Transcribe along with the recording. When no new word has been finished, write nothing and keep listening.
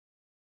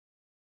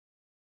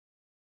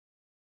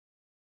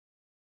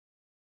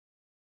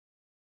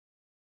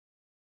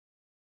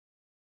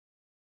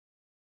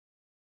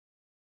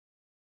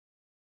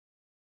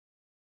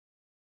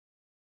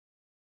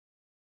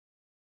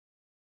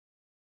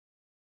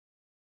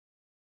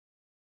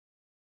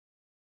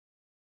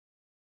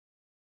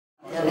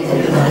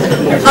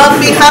On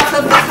behalf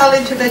of the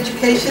College of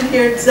Education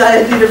here at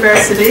Zayed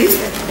University,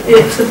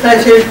 it's a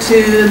pleasure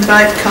to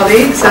invite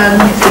colleagues and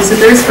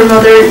visitors from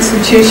other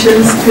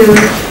institutions to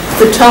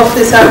the talk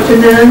this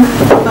afternoon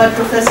by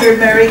Professor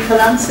Mary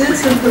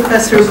Kalantzis and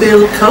Professor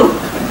Bill Cope,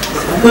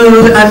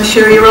 who I'm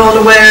sure you're all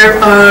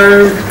aware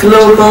are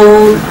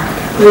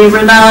globally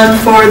renowned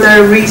for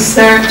their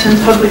research and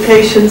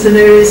publications in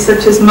areas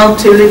such as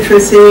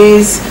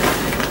multiliteracies,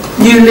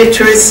 new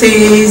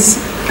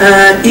literacies,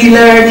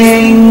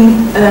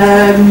 e-learning,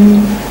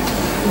 and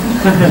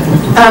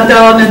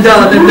on and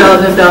on and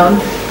on and on.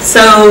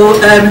 So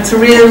it's a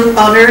real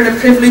honour and a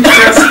privilege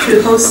for us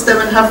to host them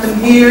and have them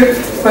here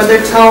for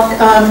their talk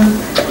on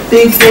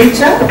big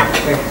data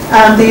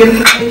and the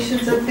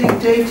implications of big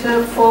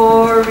data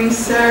for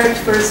research,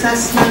 for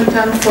assessment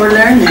and for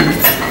learning.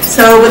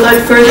 So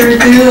without further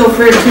ado,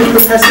 over to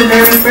Professor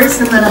Mary first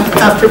and then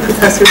after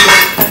Professor Bill.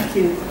 Thank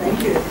you.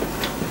 Thank you.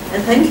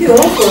 And thank you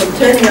all for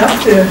turning up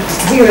to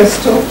hear us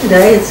talk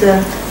today. It's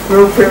a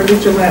real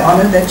privilege and my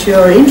honour that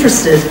you're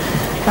interested.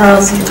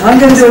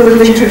 I'm going to do a little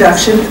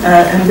introduction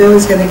and Bill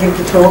is going to give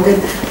the talk. And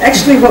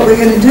actually what we're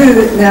going to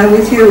do now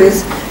with you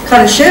is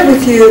kind of share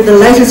with you the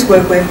latest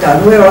work we've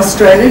done. We're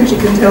Australians, you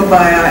can tell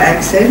by our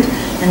accent,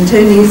 and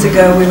 10 years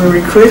ago we were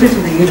recruited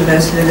to the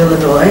University of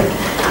Illinois,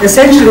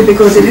 essentially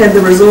because it had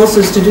the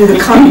resources to do the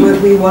kind of work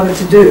we wanted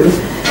to do,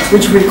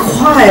 which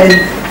required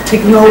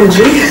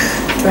technology,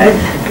 right?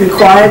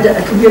 Required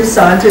computer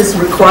scientists,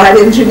 required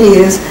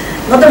engineers.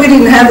 Not that we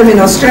didn't have them in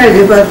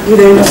Australia, but you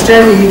know, in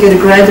Australia you get a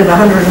grant of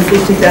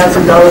 $150,000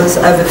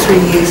 over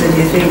 3 years and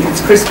you think it's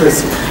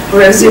Christmas.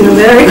 Whereas in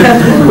America,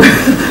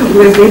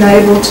 we've been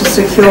able to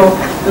secure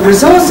the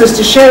resources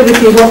to share with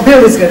you what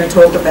Bill is going to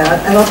talk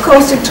about. And of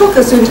course it took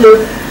us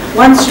into,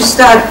 once you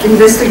start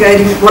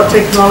investigating what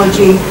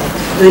technology,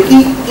 the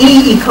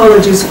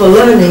e-ecologies for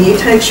learning, it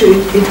takes you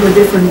into a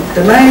different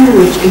domain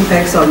which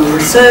impacts on your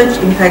research,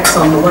 impacts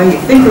on the way you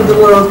think of the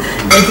world,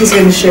 and he's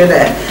going to share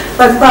that.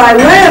 But by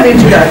way of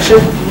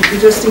introduction,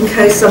 just in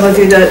case some of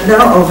you don't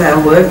know of our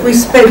work, we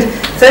spent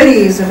 30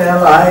 years of our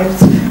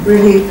lives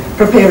really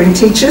preparing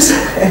teachers,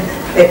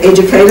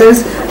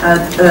 educators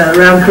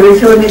around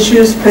curriculum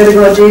issues,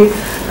 pedagogy,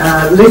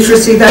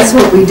 literacy. That's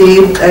what we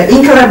did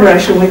in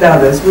collaboration with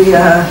others. We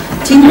are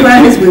team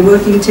players, we're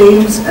working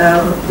teams.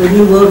 The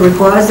new world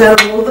requires that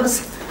of all of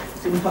us.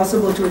 It's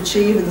impossible to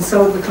achieve and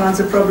solve the kinds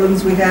of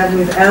problems we have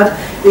without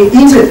the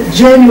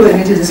genuine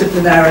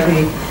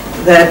interdisciplinarity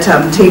that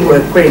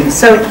teamwork brings.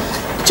 So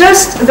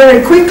just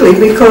very quickly,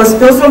 because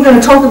Bill's not going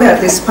to talk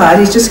about this part,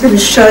 he's just going to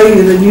show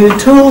you the new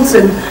tools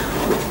and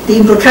the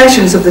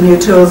implications of the new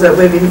tools that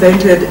we've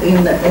invented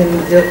in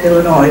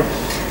Illinois.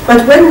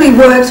 But when we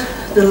worked,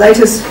 the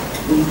latest,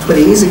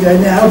 20 years ago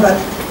now, but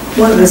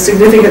one of the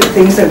significant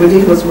things that we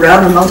did was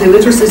around the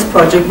multiliteracies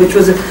project, which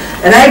was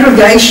an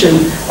aggregation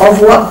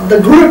of what the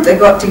group that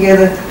got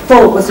together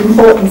thought was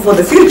important for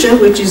the future,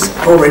 which is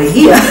already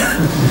here.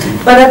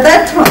 But at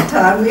that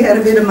time, we had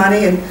a bit of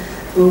money and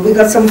we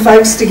got some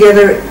folks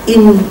together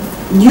in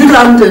New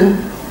London,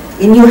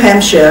 in New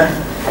Hampshire,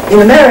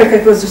 in America,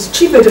 because it's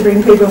cheaper to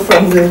bring people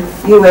from the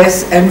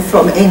US and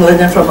from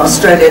England and from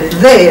Australia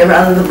there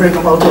rather than bring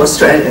them all to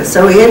Australia.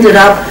 So we ended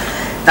up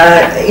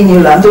in New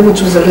London,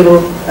 which was a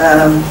little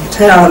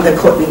town that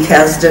Courtney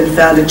Kasdan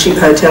found a cheap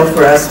hotel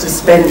for us to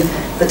spend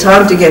the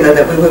time together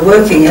that we were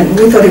working, and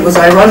we thought it was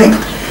ironic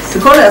to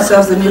call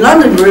ourselves the New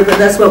London group, and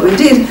that's what we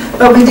did.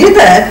 But we did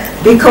that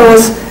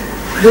because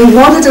we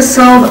wanted to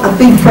solve a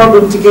big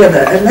problem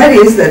together, and that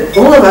is that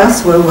all of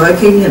us were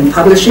working and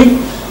publishing,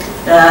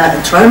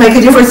 trying to make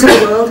a difference in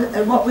the world,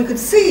 and what we could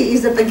see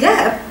is that the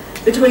gap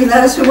between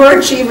those who were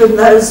achieving and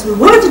those who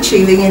weren't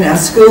achieving in our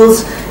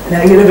schools and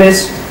our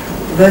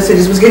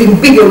universities was getting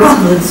bigger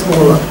rather than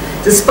smaller,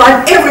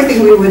 despite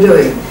everything we were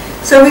doing.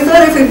 So we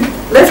thought if we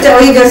left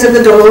our egos at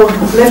the door,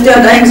 left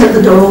our names at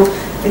the door,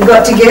 and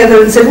got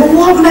together and said, well,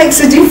 what makes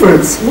a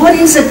difference? What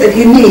is it that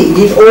you need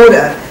in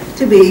order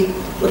to be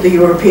what the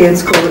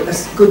Europeans call a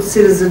good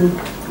citizen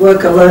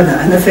worker learner,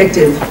 an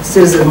effective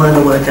citizen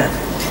learner worker?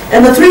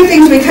 And the three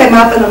things we came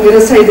up, and I'm going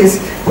to say this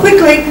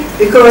quickly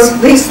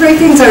because these three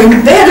things are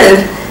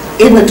embedded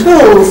in the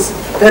tools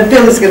that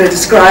Bill is going to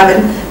describe,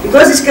 and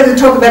because he's going to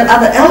talk about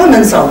other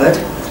elements of it,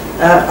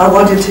 I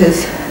wanted to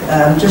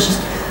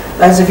just,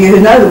 those of you who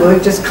know the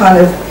work, just kind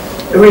of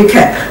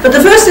recap. But the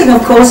first thing,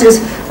 of course,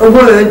 is a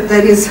word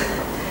that is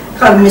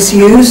kind of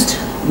misused,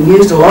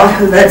 used a lot,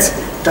 and that's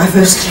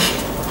diversity.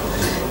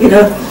 You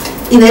know,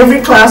 in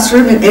every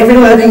classroom, in every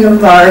learning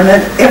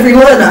environment, every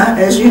learner,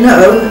 as you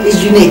know,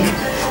 is unique.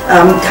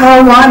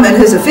 Carl Wyman,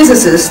 who's a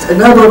physicist, a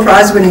Nobel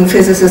Prize-winning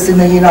physicist in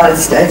the United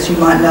States, you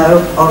might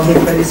know of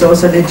him, but he's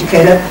also an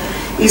educator.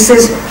 He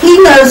says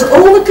he knows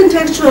all the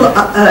contextual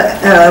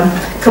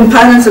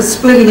components of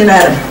splitting an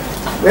atom,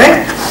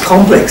 right?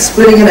 Complex.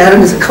 Splitting an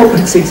atom is a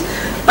complex thing.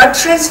 But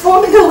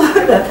transforming a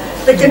learner,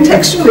 the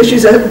contextual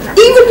issues are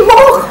even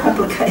more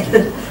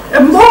complicated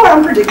and more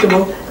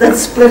unpredictable than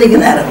splitting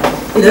an atom.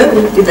 You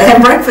know, did they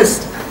have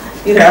breakfast?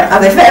 You know, are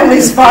their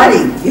families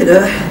fighting? You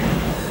know,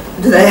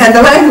 do they have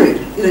the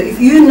language? You know, if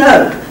you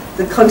know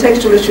the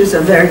contextual issues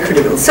are very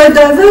critical. So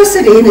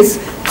diversity in its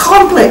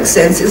complex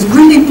sense is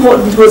really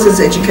important to us as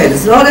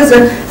educators, not as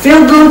a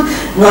feel-good,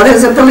 not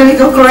as a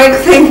political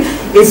correct thing.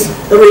 It's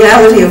the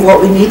reality of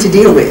what we need to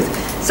deal with.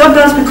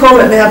 Sometimes we call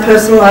it now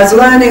personalised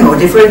learning or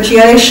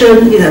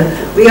differentiation. You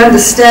know, we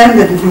understand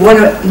that if we want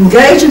to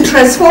engage and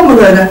transform a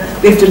learner,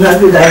 we have to know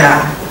who they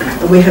are.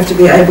 And we have to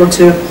be able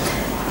to,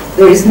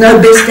 there is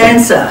no best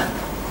answer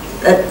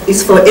that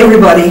is for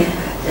everybody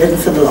and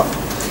for the lot.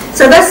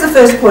 So that's the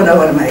first point I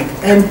want to make.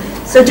 And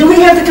so do we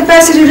have the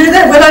capacity to do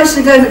that? When I used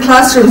to go into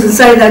classrooms and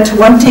say that to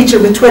one teacher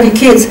with 20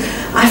 kids,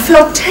 I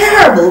felt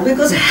terrible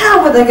because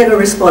how were they going to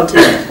respond to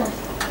that?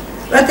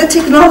 Right? The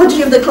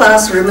technology of the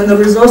classroom and the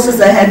resources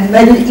they had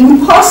made it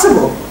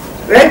impossible,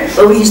 right?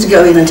 But we used to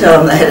go in and tell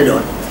them they had it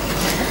on.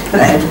 And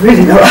I had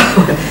really no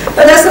idea.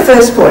 But that's the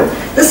first point.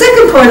 The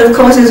second point, of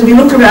course, is we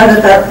looked around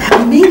about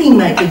how meaning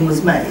making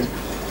was made.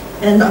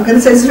 And I'm going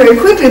to say this very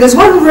quickly. There's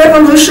one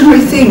revolutionary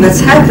thing that's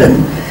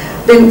happened.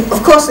 Then,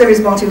 of course, there is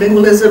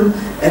multilingualism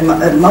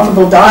and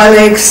multiple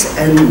dialects,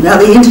 and now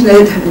the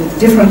internet and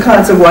different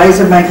kinds of ways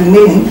of making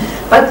meaning.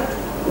 But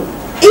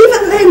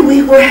even then,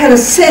 we had a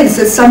sense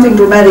that something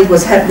dramatic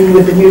was happening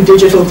with the new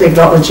digital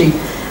technology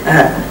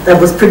that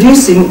was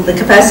producing the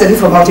capacity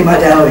for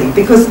multimodality.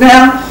 Because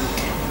now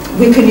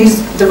we can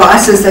use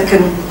devices that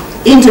can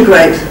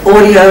integrate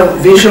audio,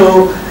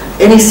 visual,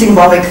 any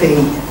symbolic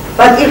thing.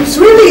 But it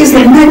really is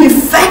the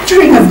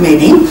manufacturing of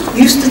meaning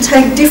used to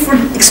take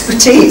different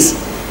expertise.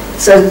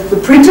 So the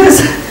printers,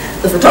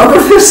 the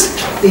photographers,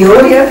 the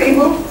audio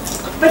people.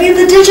 But in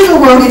the digital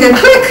world, you go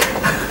click.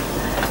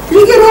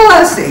 You get all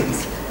those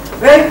things.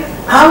 Right?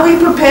 Are we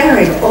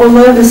preparing all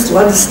learners to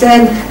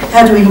understand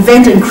how to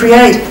invent and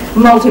create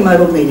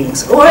multimodal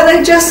meanings? Or are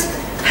they just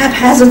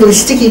haphazardly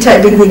sticky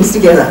taping things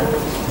together?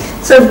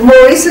 So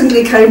more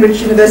recently,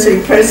 Cambridge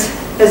University Press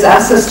has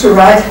asked us to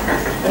write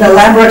an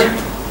elaborate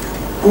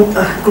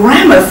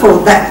grammar for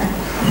that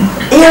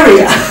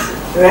area.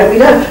 Right? We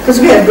don't, because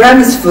we have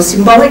grammars for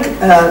symbolic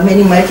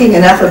meaning making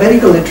and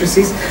alphabetical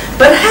literacies.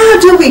 But how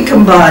do we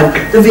combine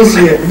the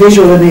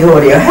visual and the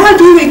audio? How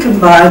do we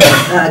combine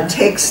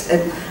text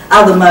and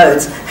other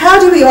modes? How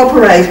do we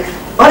operate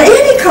on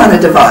any kind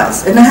of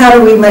device? And how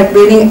do we make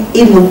meaning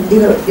in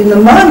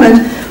the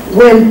moment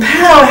when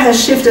power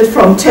has shifted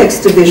from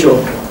text to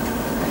visual?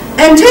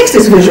 And text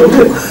is visual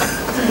too.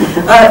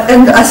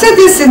 And I said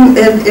this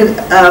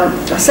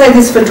I say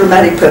this for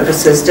dramatic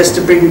purposes, just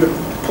to bring the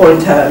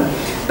point home.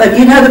 But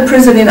you know the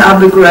prison in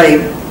Abu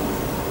Ghraib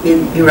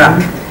in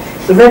Iraq?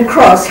 The Red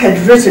Cross had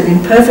written in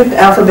perfect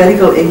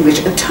alphabetical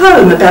English a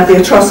tome about the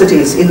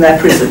atrocities in that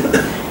prison.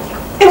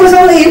 It was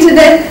on the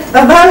internet,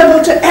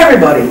 available to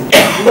everybody.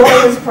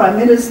 Lawyers, prime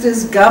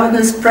ministers,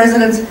 governors,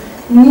 presidents.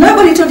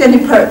 Nobody took any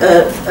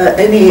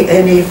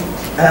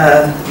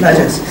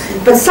notice.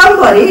 But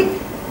somebody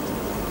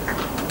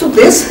took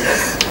this,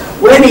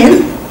 went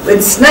in,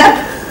 went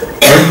snap.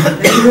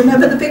 You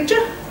remember the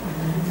picture?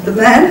 The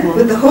man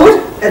with the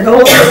hood and all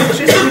the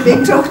electricity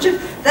being tortured.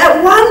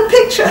 That one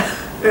picture,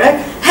 right,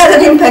 had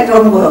an impact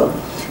on the world.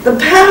 The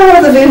power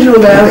of the visual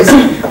now is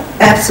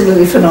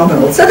absolutely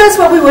phenomenal. So that's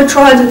what we were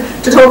trying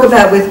to talk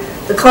about with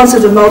the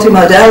concept of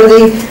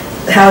multimodality,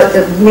 how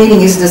meaning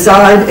is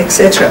designed,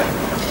 etc.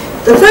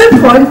 The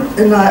third point,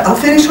 and I'll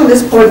finish on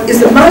this point, is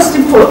the most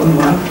important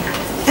one.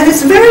 And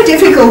it's very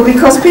difficult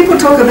because people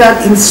talk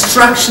about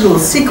instructional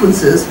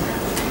sequences.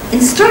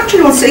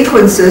 Instructional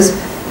sequences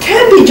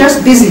can be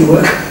just busy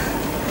work.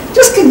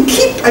 Just can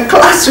keep a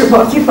classroom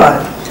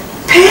occupied.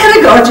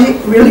 Pedagogy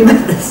really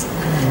matters.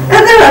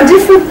 And there are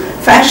different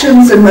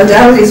fashions and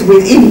modalities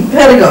within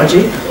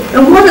pedagogy.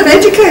 And what an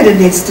educator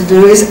needs to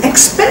do is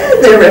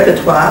expand their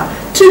repertoire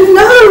to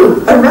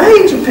know a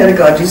range of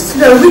pedagogies, to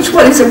know which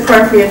one is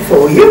appropriate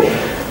for you,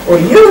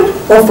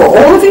 or for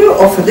all of you,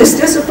 or for this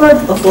discipline,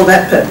 or for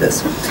that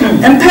purpose.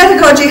 And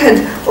pedagogy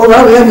had,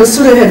 although we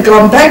understood it had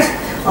gone back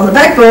on the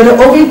back burner,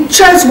 or we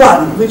chose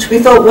one, which we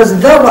thought was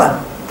the one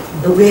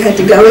that we had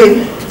to go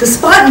in,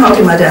 despite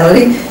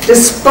multimodality,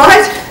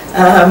 despite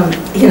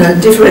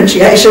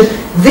differentiation,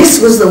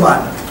 this was the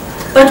one.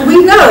 But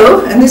we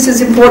know, and this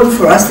is important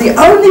for us, the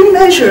only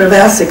measure of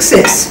our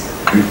success,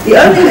 the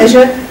only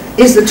measure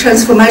is the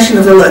transformation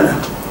of the learner.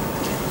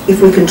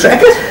 If we can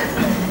track it,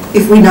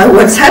 if we know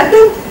what's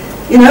happening,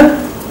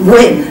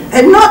 when,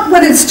 and not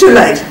when it's too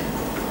late.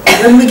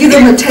 When we give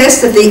them a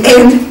test at the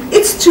end,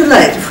 it's too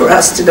late for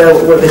us to know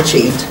what we've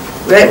achieved,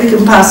 right? We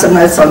can pass some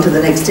notes on to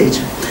the next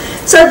teacher.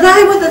 So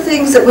they were the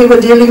things that we were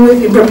dealing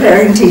with in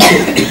preparing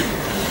teaching.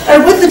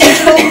 And with the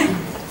digital,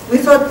 we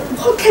thought,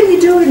 what can we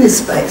do in this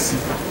space?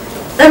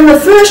 And the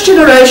first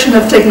generation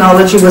of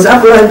technology was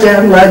upload,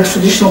 download,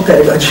 traditional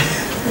pedagogy.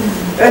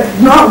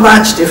 Not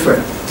much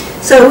different.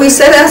 So we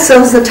set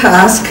ourselves the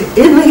task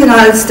in the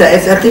United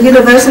States at the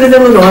University of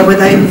Illinois where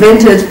they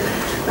invented,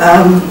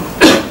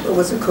 what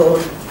was it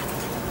called?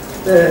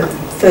 The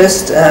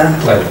first...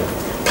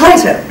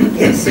 Plato,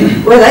 yes.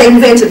 Where they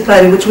invented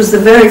Plato, which was the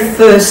very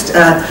first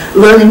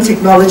learning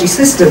technology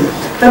system.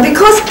 But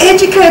because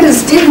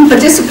educators didn't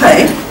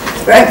participate,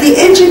 right? The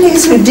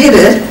engineers who did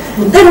it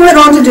then went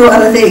on to do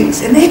other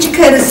things. And the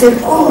educators said,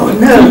 oh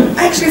no,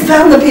 I actually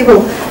found the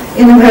people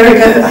in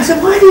America. I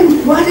said, why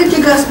did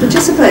you guys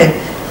participate?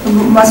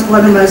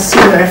 One of the most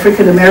senior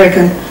African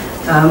American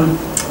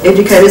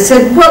educators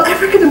said, well,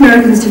 African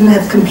Americans didn't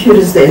have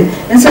computers then,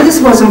 and so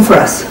this wasn't for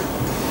us.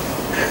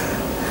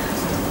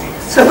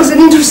 So it was an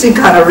interesting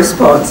kind of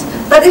response.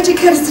 But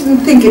educators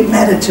didn't think it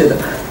mattered to them.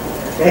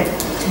 Okay?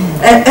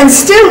 And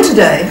still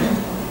today,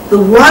 the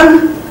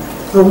one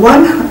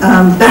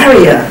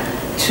barrier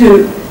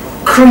to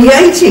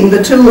creating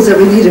the tools that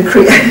we need to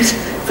create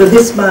for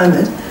this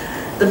moment,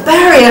 the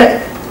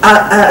barrier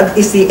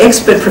is the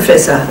expert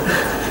professor.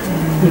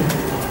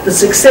 The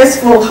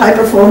successful,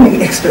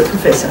 high-performing expert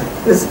professor.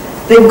 Because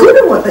they're good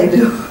at what they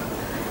do.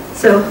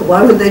 So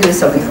why would they do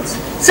something else?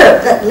 So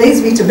that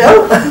leads me to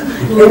Bill.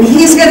 And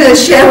he's going to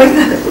share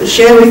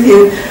with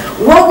you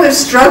what we've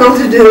struggled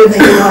to do in the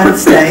United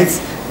States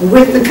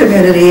with the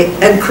community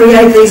and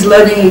create these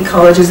learning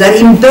ecologies that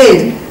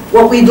embed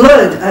what we've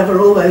learned over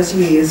all those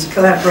years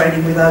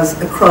collaborating with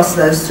us across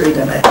those three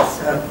domains.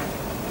 So,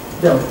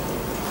 Bill.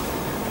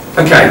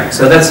 Okay,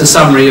 so that's a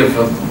summary of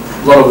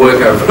a lot of work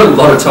over a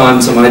lot of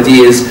time, some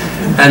ideas,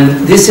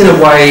 and this in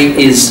a way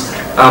is,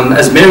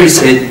 as Mary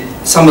said,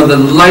 some of the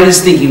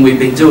latest thinking we've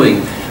been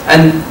doing.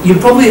 And you've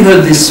probably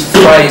heard this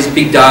phrase,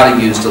 big data,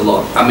 used a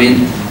lot. I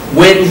mean,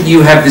 when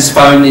you have this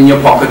phone in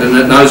your pocket and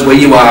it knows where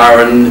you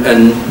are,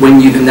 and when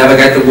you can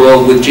navigate the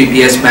world with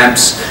GPS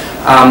maps,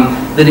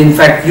 that in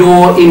fact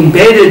you're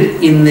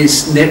embedded in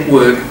this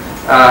network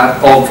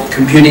of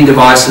computing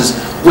devices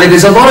where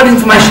there's a lot of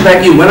information about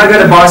you. When I go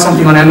to buy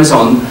something on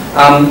Amazon,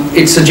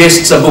 it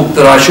suggests a book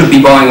that I should be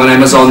buying on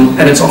Amazon,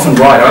 and it's often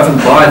right. I often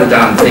buy the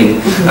darn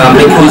thing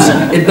because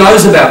it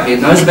knows about me,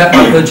 it knows about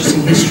my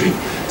purchasing history.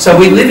 So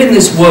we live in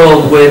this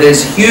world where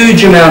there's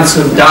huge amounts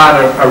of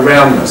data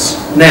around us.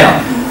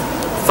 Now,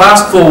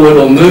 fast forward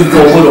or move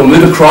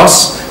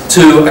across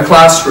to a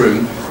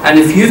classroom, and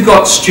if you've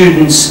got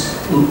students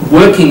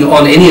working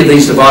on any of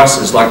these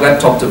devices, like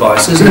laptop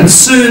devices, and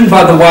soon,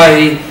 by the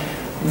way,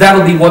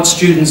 that'll be what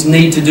students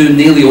need to do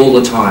nearly all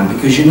the time,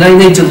 because they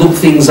need to look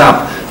things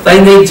up.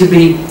 They need to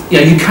be,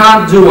 you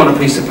can't do on a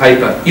piece of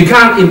paper. You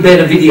can't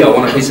embed a video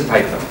on a piece of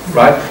paper,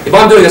 right? If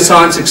I'm doing a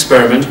science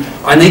experiment,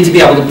 I need to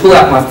be able to pull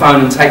out my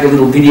phone and take a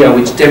little video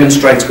which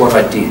demonstrates what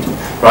I did,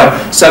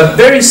 right? So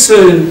very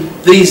soon,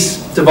 these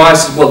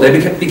devices, well,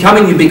 they're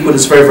becoming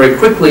ubiquitous very, very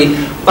quickly,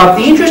 but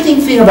the interesting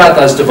thing about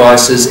those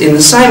devices, in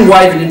the same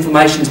way that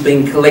information is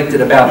being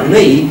collected about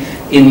me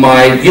in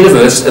my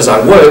universe as I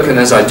work and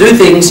as I do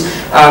things,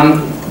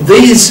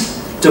 these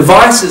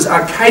devices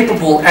are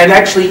capable and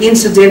actually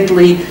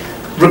incidentally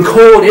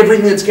record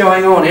everything that's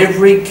going on,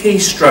 every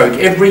keystroke,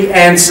 every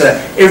answer,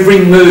 every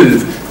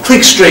move,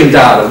 clickstream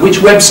data, which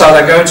website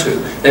I go to.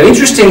 Now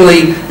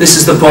interestingly, this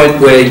is the point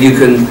where you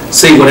can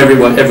see what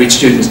every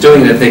student's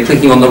doing, and if they're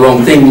clicking on the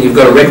wrong thing, you've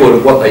got a record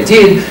of what they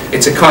did.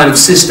 It's a kind of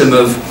system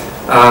of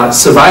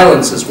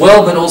surveillance as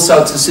well, but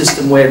also it's a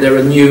system where there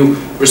are new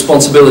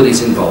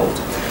responsibilities involved.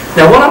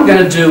 Now what I'm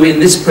going to do in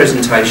this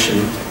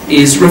presentation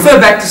is refer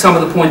back to some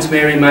of the points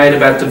Mary made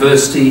about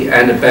diversity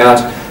and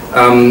about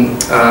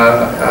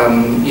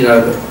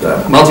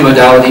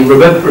multimodality,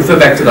 refer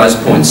back to those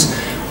points.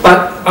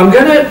 But I'm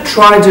going to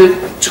try to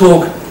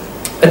talk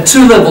at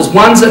two levels.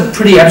 One's a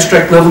pretty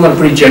abstract level and a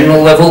pretty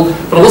general level,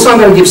 but also I'm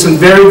going to give some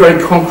very,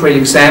 very concrete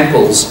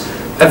examples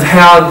of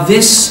how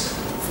this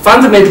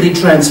fundamentally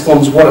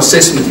transforms what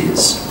assessment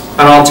is.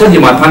 And I'll tell you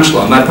my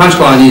punchline. My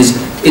punchline is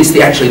it's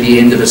actually the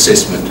end of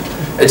assessment.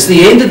 It's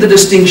the end of the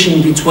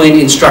distinction between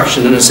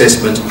instruction and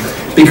assessment,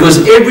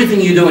 because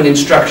everything you do in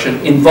instruction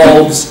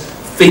involves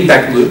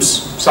feedback loops,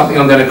 something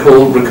I'm going to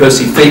call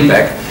recursive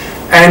feedback.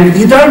 And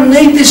you don't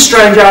need this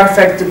strange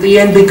artifact at the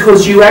end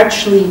because you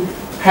actually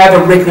have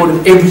a record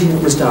of everything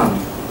that was done,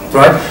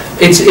 right?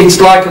 It's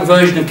like a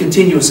version of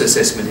continuous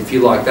assessment, if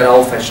you like, that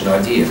old-fashioned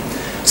idea.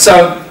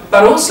 So,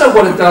 but also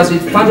what it does,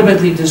 it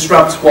fundamentally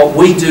disrupts what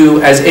we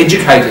do as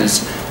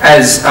educators,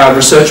 as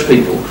research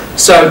people.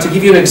 So to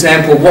give you an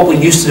example, what we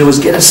used to do is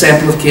get a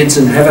sample of kids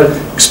and have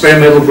an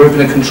experimental group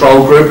and a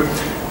control group.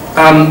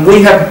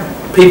 We have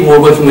people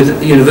we're working with at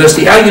the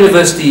university. Our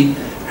university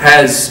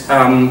has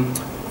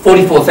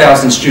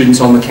 44,000 students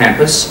on the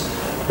campus,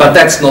 but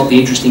that's not the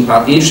interesting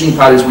part. The interesting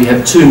part is we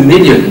have 2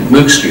 million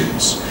MOOC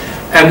students.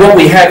 And what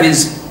we have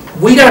is,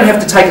 we don't have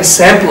to take a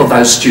sample of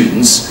those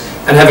students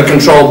and have a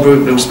control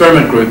group, an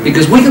experiment group,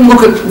 because we can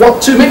look at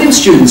what 2 million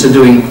students are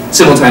doing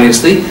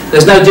simultaneously.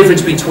 There's no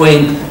difference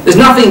between, there's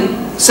nothing,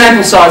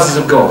 sample sizes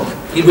of God.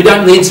 We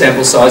don't need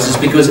sample sizes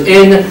because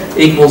n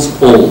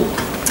equals all,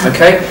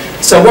 okay?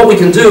 So what we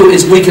can do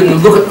is we can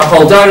look at a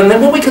whole data, and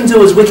then what we can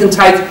do is we can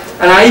take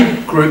an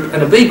A group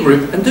and a B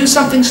group and do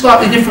something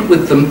slightly different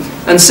with them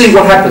and see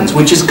what happens,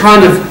 which is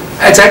kind of,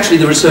 it's actually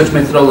the research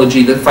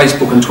methodology that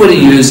Facebook and Twitter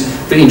use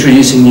for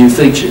introducing new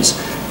features.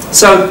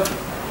 So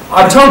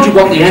I've told you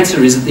what the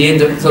answer is at the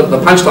end of the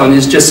punchline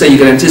is, just so you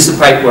can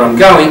anticipate where I'm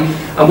going.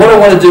 And what I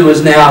want to do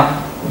is now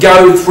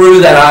go through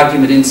that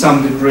argument in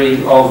some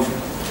degree of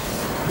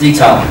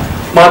detail.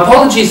 My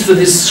apologies for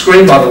this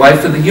screen, by the way.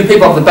 For you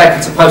people at the back,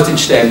 it's a postage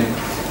stamp.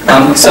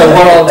 So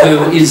what I'll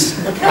do is...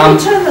 Can you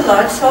turn the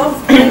lights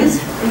off, please?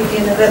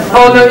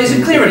 Oh no, is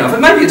it clear enough?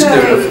 Maybe it's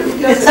clear enough.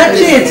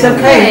 It's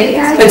okay.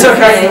 It's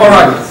okay, all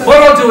right.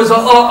 What I'll do is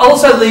I'll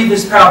also leave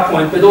this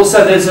PowerPoint, but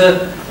also there's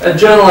a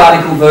journal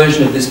article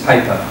version of this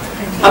paper.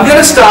 I'm going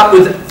to start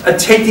with a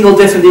technical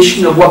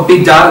definition of what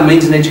big data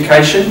means in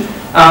education,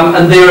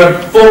 and there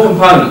are 4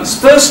 components.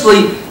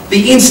 Firstly,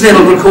 the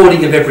incidental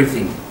recording of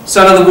everything.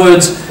 So in other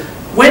words,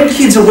 when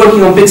kids are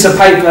working on bits of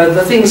paper,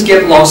 the things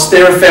get lost,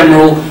 they're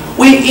ephemeral.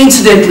 We're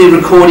incidentally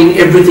recording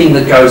everything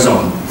that goes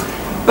on.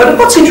 But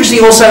what's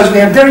interesting also is we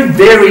have very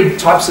varied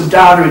types of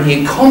data in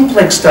here,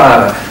 complex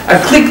data,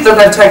 a click that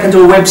they've taken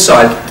to a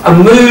website, a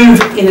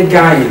move in a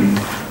game,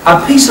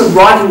 a piece of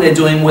writing they're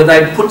doing where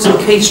they put some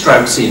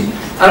keystrokes in,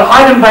 an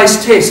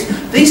item-based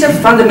test. These are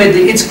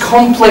fundamentally, it's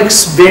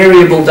complex,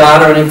 variable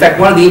data, and in fact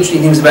one of the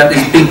interesting things about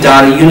this big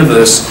data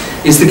universe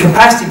is the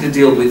capacity to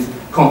deal with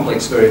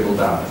complex, variable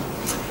data.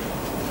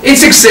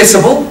 It's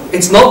accessible,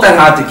 it's not that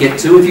hard to get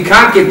to. If you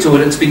can't get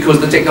to it, it's because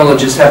the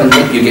technologists haven't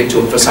let you get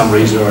to it for some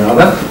reason or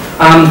another.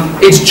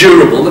 It's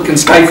durable, it can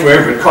stay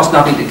forever, it costs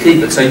nothing to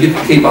keep it, so you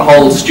can keep a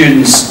whole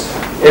student's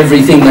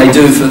everything they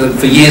do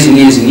for years and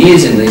years and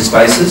years in these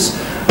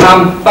spaces.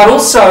 But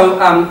also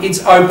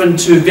it's open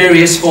to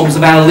various forms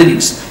of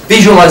analytics,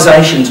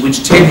 visualizations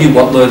which tell you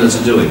what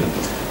learners are doing.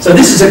 So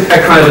this is a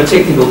kind of a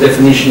technical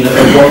definition of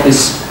what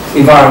this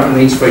environment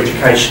means for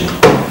education.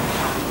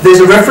 There's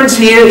a reference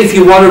here if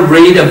you want to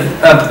read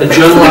a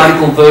journal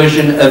article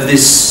version of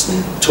this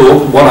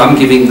talk, what I'm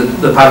giving,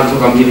 the part of the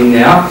talk I'm giving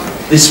now.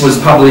 This was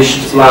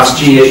published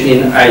last year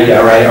in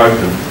AERA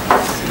Open.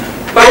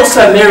 But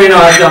also Mary and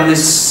I have done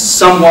this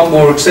somewhat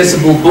more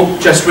accessible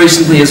book just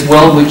recently as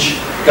well, which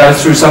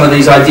goes through some of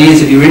these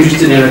ideas if you're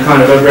interested in a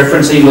kind of a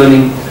reference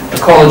e-learning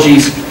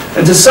ecologies.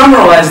 And to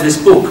summarise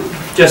this book,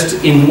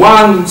 just in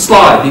one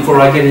slide before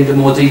I get into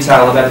more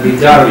detail about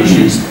big data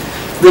issues,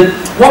 that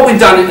what we've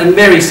done, and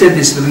Mary said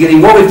this at the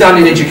beginning, what we've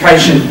done in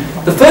education,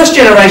 the first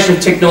generation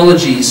of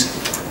technologies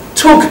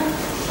took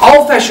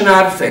old-fashioned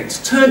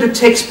artefacts, turned a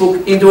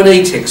textbook into an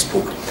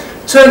e-textbook,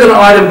 turned an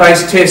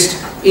item-based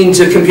test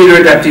into computer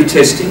adaptive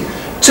testing,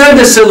 turned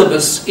a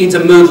syllabus into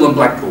Moodle and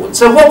Blackboard.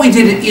 So what we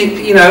did,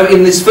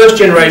 in this first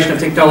generation of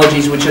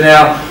technologies, which are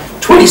now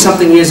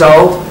 20-something years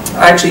old,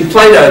 actually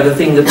Plato, the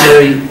thing that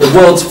the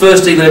world's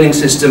first e-learning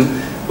system,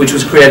 which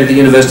was created at the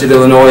University of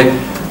Illinois,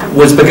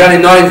 was begun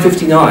in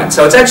 1959.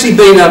 So it's actually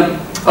been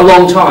a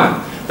long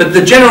time. But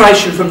the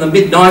generation from the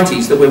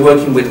mid-90s that we're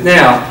working with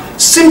now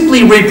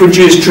simply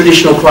reproduced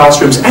traditional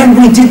classrooms, and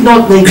we did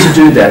not need to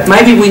do that.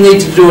 Maybe we need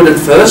to do it at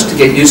first to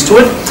get used to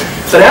it.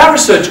 But our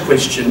research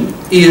question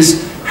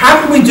is, how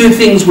can we do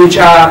things which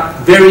are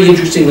very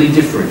interestingly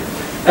different?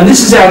 And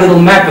this is our little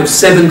map of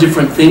 7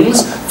 different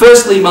things.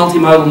 Firstly,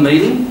 multimodal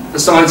meeting, the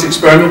science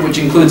experiment, which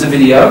includes a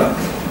video.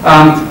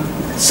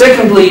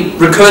 Secondly,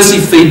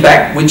 recursive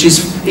feedback, which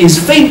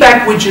is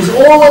feedback which is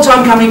all the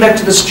time coming back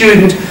to the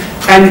student,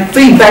 and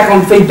feedback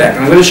on feedback.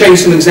 And I'm going to show you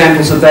some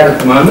examples of that at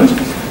the moment.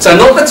 So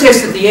not the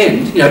test at the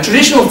end.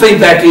 Traditional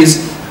feedback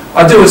is,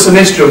 I do a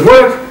semester of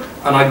work,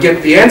 and I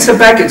get the answer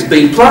back, it's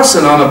B+,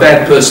 and I'm a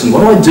bad person.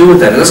 What do I do with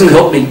that? It doesn't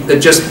help me, it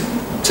just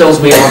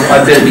tells me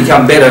I better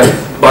become better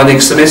by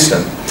next semester.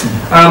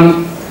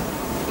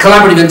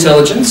 Collaborative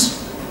intelligence.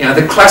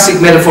 The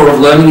classic metaphor of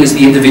learning is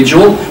the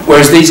individual,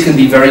 whereas these can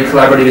be very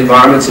collaborative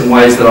environments in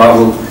ways that I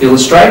will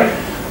illustrate.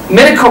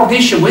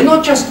 Metacognition, we're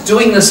not just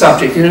doing the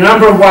subject. In a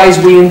number of ways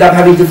we end up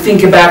having to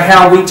think about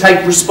how we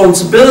take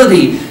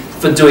responsibility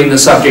for doing the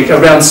subject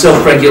around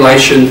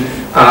self-regulation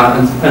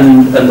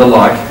and the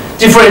like.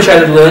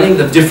 Differentiated learning,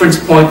 the difference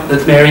point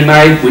that Mary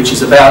made, which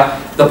is about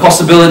the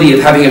possibility of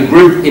having a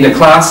group in a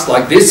class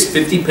like this,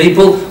 50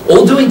 people,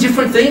 all doing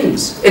different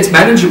things. It's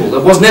manageable.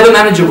 It was never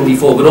manageable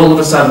before, but all of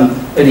a sudden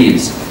it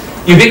is.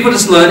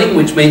 Ubiquitous learning,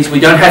 which means we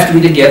don't have to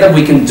be together.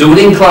 We can do it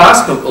in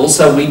class, but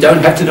also we don't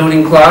have to do it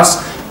in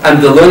class,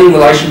 and the learning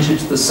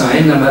relationship's the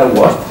same no matter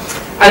what.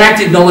 And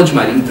active knowledge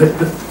making,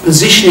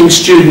 positioning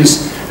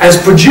students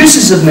as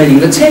producers of meaning.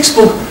 The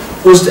textbook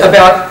was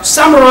about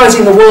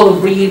summarising the world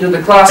and bringing it into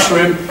the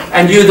classroom,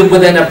 and you were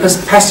then a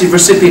passive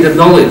recipient of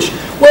knowledge.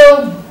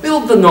 Well,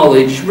 build the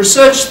knowledge,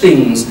 research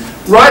things,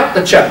 write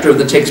the chapter of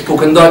the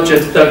textbook, and don't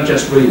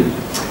just read it.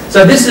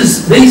 So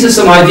these are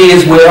some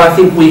ideas where I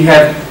think we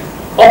have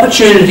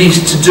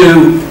opportunities to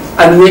do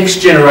a next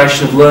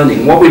generation of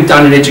learning. What we've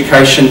done in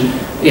education,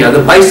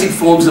 the basic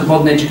forms of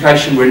modern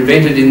education were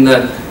invented in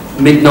the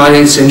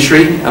mid-19th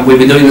century, and we've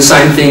been doing the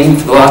same thing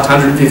for the last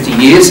 150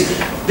 years.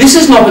 This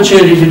is an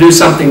opportunity to do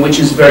something which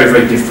is very,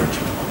 very different.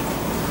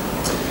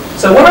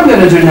 So what I'm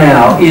going to do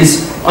now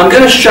is I'm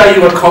going to show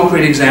you a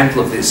concrete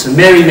example of this. And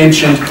Mary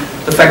mentioned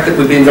the fact that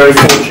we've been very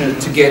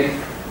fortunate to get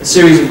a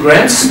series of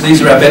grants.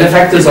 These are our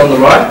benefactors on the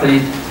right,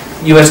 the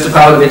US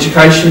Department of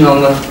Education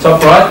on the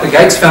top right, the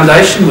Gates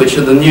Foundation, which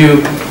are the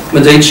new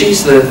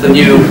Medicis, the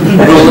new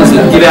rulers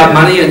that give out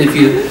money, and if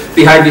you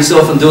behave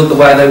yourself and do it the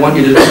way they want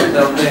you to do it,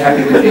 they're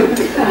happy with you.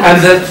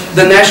 And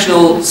the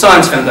National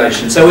Science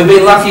Foundation. So we've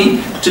been lucky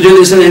to do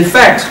this, and in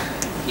fact,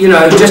 you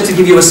know, just to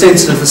give you a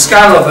sense of the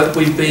scale of it,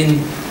 we've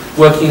been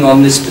working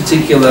on this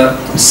particular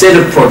set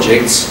of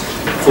projects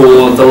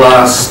for the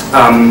last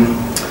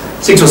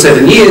 6 or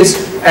 7 years,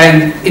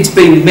 and it's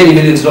been many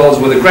millions of dollars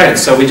worth of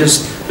grants. So we've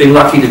just been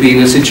lucky to be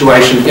in a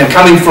situation, you know,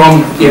 coming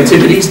from the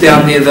Antipodes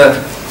down near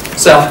the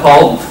South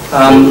Pole,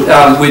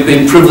 we've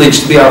been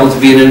privileged to be able to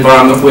be in an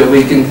environment where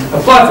we can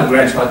apply for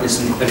grants like this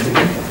and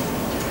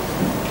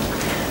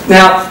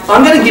Now,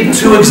 I'm going to give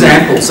 2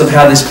 examples of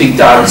how this big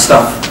data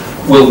stuff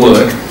will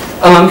work.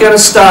 I'm going to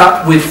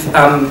start with,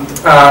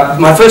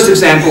 my first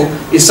example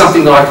is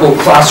something that I call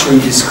classroom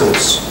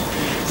discourse.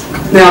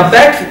 Now,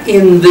 back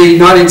in the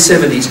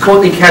 1970s,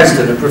 Courtney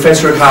Kasdan, a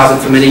professor at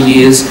Harvard for many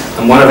years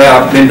and one of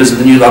our members of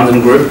the New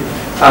London group,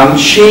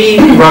 she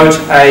wrote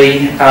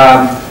a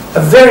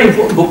very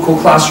important book called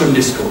Classroom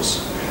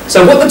Discourse.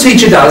 So what the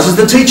teacher does is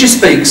the teacher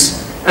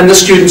speaks and the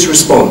students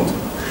respond.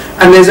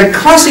 And there's a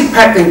classic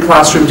pattern in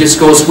classroom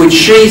discourse which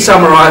she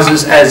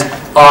summarises as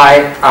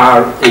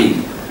IRE.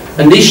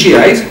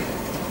 Initiate,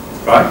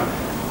 right?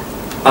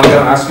 I'm going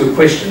to ask you a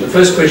question. The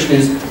first question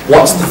is,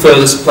 what's the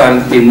furthest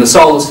planet in the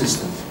solar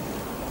system?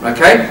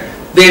 Okay?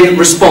 Then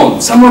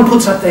respond. Someone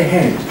puts up their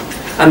hand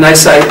and they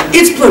say,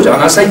 it's Pluto.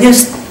 And I say,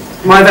 yes,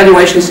 my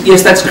evaluation is,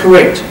 yes, that's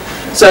correct.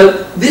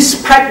 So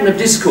this pattern of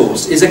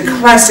discourse is a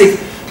classic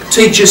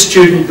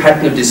teacher-student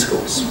pattern of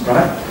discourse,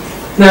 right?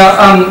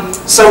 Now,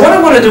 so what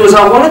I want to do is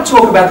I want to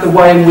talk about the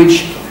way in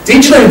which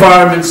digital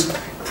environments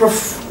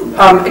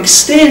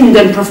extend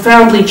and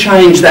profoundly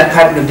change that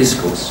pattern of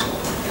discourse.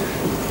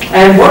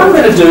 And what I'm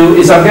going to do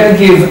is I'm going to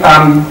give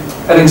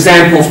an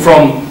example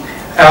from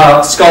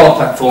our Scholar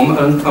platform,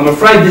 and I'm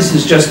afraid this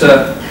is just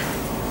a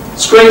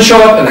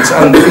screenshot and it's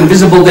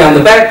invisible down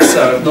the back,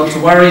 so not to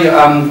worry.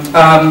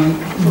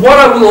 What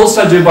I will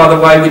also do, by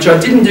the way, which I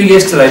didn't do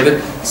yesterday,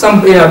 but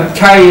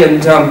Kay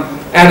and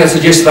Anna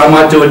suggested I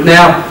might do it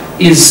now,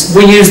 is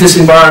we use this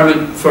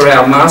environment for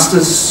our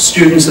master's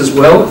students as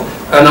well,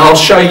 and I'll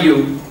show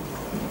you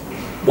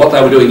what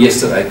they were doing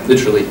yesterday,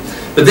 literally.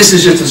 But this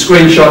is just a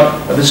screenshot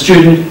of a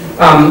student,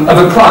 of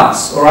a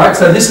class, all right?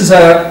 So this is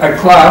a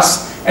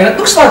class, and it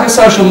looks like a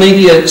social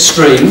media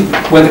stream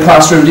where the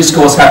classroom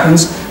discourse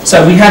happens.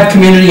 So we have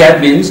community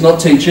admins, not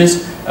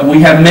teachers, and we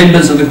have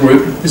members of the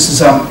group. This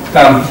is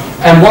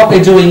and what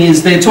they're doing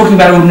is they're talking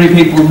about ordinary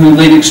people who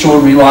lead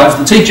extraordinary lives.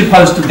 The teacher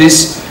posted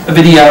a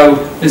video,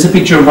 there's a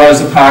picture of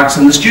Rosa Parks,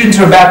 and the students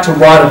are about to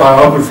write a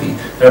biography.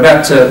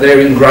 They're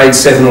in grade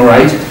 7 or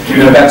 8,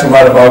 and they're about to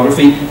write a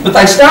biography, but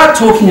they start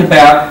talking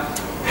about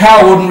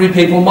how ordinary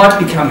people might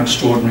become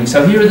extraordinary.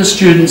 So here are the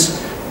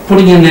students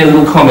putting in their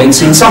little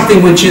comments in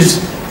something which is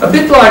a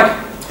bit like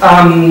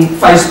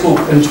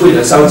Facebook and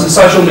Twitter, so it's a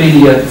social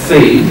media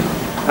feed.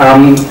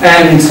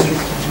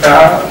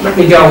 Let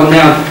me go on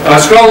now. I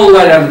scroll all the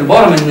way down to the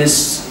bottom in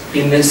this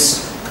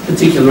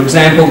particular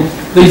example.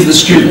 These are the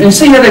students. And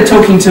see how they're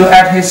talking to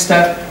at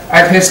Hester,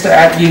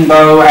 at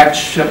Yingbo, at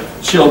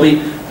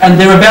Shelby, and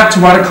they're about to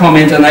write a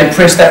comment and they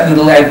press that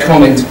little add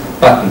comment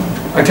button.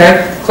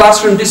 Okay?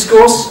 Classroom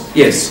discourse?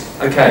 Yes.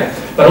 Okay.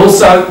 But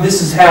also,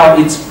 this is how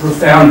it's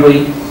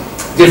profoundly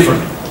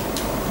different.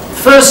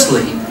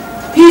 Firstly,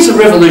 here's a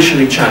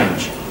revolutionary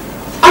change.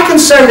 I can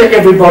say to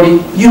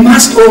everybody, you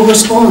must all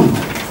respond.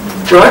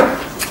 Right?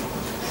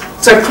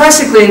 So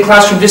classically in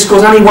classroom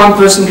discourse, only one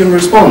person can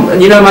respond.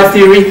 And you know my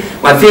theory?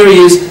 My theory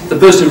is the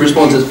person who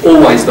responds is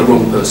always the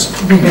wrong person.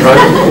 Right?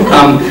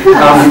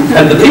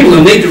 And the people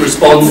who need to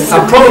respond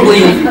are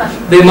probably,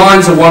 their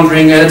minds are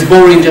wandering and it's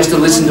boring just to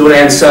listen to an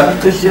answer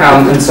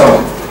and so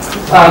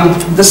on.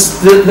 The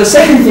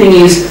second thing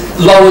is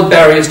lowered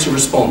barriers to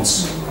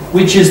response,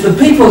 which is the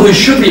people who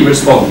should be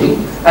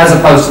responding, as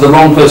opposed to the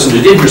wrong person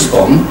who did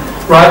respond,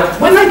 right?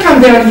 When they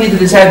come down here to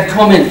this add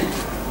comment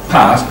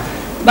part,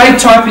 they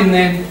type in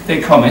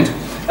their comment,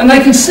 and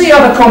they can see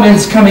other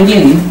comments coming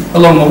in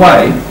along the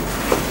way,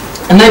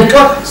 and they've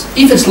got,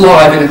 if it's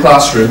live in a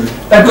classroom,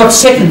 they've got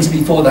seconds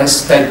before they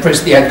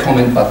press the add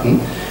comment button,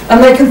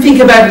 and they can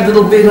think about it a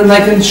little bit, and they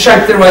can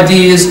shape their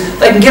ideas,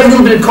 they can get a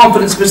little bit of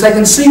confidence because they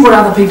can see what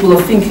other people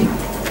are thinking.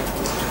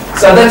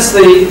 So that's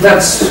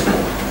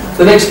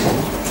the next point.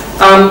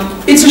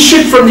 It's a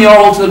shift from the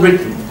oral to the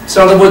written.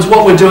 So in other words,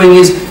 what we're doing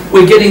is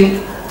we're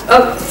getting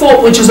a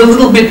thought which is a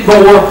little bit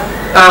more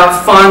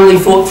finely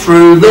thought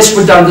through, less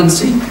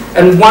redundancy.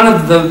 And one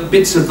of the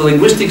bits of the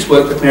linguistics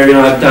work that Mary and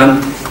I have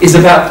done is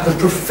about the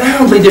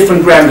profoundly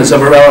different grammars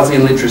of orality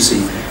and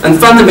literacy. And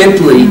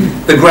fundamentally,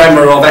 the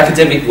grammar of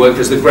academic work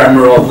is the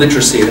grammar of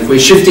literacy. And if we're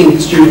shifting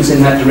students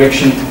in that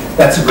direction,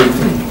 that's a good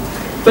thing.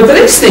 But the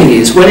next thing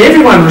is, when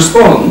everyone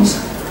responds,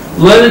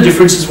 learner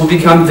differences will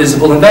become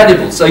visible and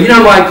valuable. So you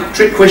know my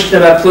trick question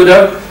about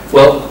Pluto?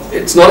 Well,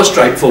 it's not a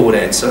straightforward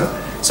answer.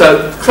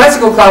 So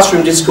classical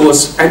classroom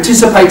discourse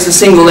anticipates a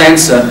single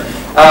answer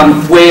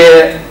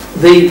where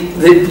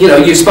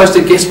you're supposed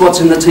to guess what's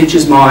in the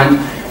teacher's mind,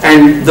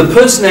 and the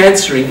person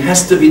answering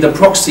has to be the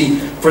proxy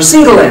for a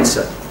single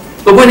answer.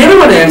 But when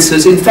everyone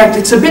answers, in fact,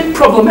 it's a bit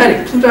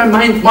problematic. Pluto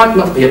might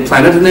not be a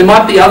planet, and there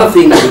might be other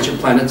things which are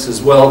planets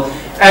as well.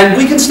 And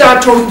we can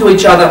start talking to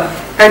each other,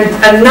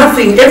 and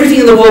nothing, everything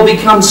in the world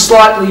becomes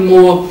slightly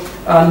more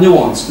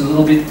nuanced, a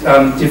little bit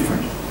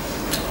different.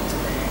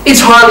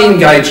 It's highly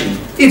engaging.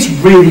 It's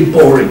really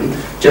boring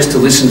just to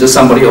listen to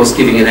somebody else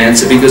giving an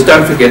answer, because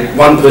don't forget,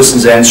 one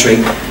person's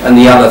answering and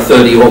the other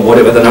 30 or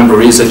whatever the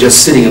number is are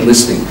just sitting and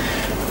listening.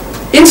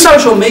 In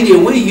social media,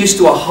 we're used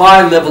to a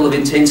high level of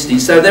intensity,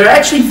 so there are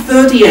actually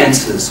 30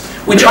 answers,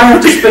 which I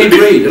have to speed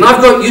read, and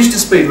I've got used to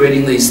speed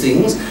reading these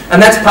things,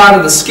 and that's part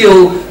of the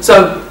skill.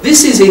 So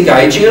this is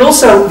engaging, and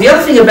also the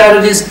other thing about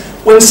it is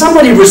when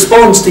somebody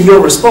responds to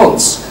your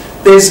response,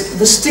 there's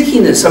the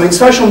stickiness. I mean,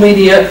 social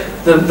media,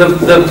 the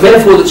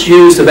metaphor that's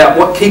used about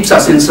what keeps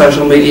us in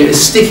social media is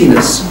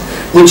stickiness,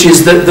 which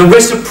is the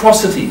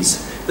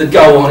reciprocities that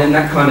go on in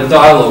that kind of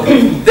dialogue.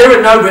 There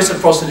are no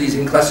reciprocities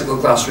in classical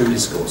classroom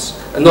discourse,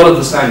 and not of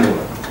the same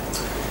order.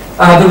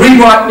 The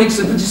read-write mix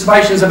and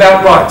participation is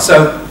about right.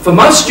 So for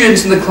most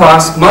students in the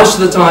class, most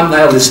of the time they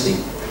are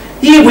listening.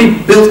 Here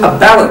we built a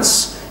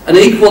balance, an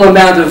equal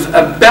amount of,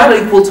 about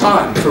equal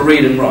time for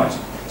read and write,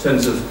 in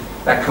terms of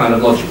that kind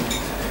of logic.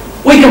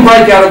 We can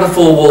break out of the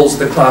four walls of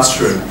the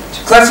classroom.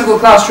 Classical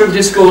classroom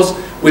discourse,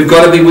 we've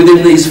got to be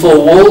within these four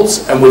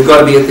walls, and we've got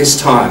to be at this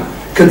time.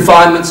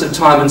 Confinements of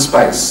time and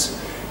space.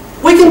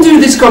 We can do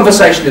this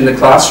conversation in the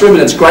classroom,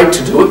 and it's great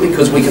to do it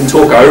because we can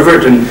talk over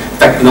it, and in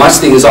fact the nice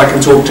thing is I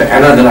can talk to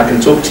Anna, then I can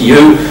talk to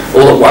you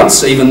all at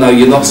once, even though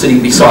you're not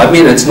sitting beside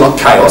me and it's not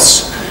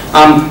chaos.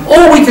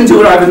 Or we can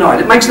do it overnight.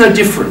 It makes no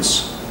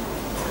difference.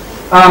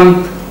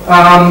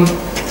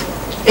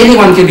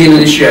 Anyone can be an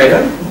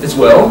initiator as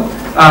well.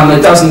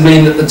 It doesn't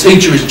mean that the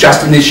teacher is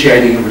just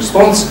initiating a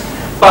response.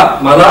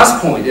 But my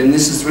last point, and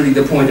this is really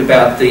the point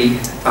about the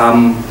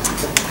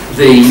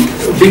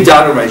big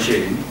data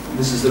regime,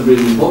 this is the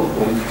really important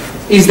point,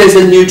 is there's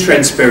a new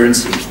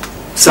transparency.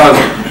 So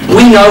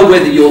we know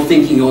whether you're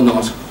thinking or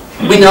not.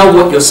 We know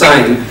what you're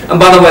saying. And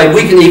by the way,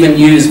 we can even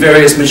use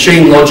various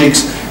machine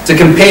logics to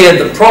compare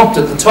the prompt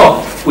at the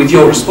top with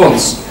your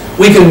response.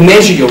 We can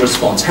measure your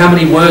response, how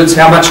many words,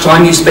 how much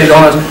time you spent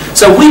on it.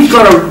 So we've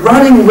got a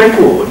running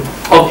record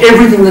of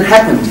everything that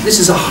happened. This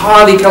is a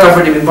highly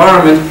collaborative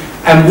environment,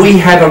 and we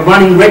have a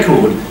running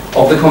record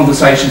of the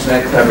conversations in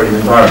that collaborative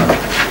environment.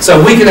 So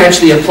we can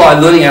actually apply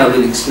learning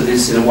analytics to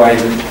this in a way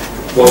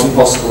that wasn't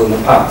possible in the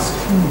past.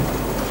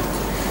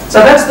 So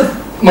that's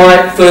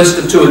my first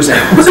of two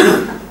examples.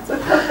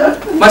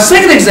 My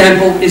second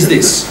example is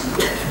this.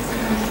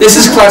 This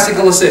is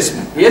classical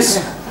assessment, yes?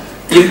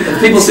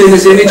 People see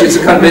this image, it's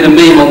kind of been a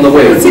meme on the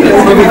web.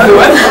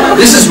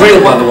 This is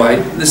real, by the way.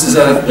 This is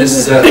I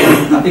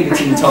think it's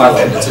in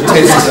Thailand. It's a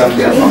test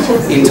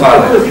in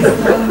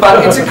Thailand.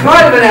 But it's a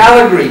kind of an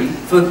allegory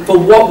for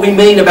what we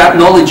mean about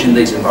knowledge in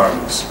these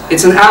environments.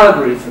 It's an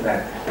allegory for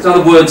that. In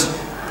other words,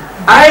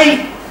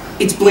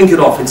 it's blinkered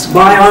off. It's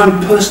my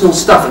own personal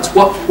stuff. It's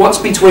what's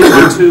between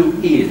my two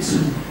ears.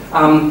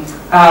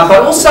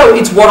 But also,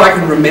 it's what I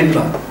can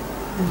remember.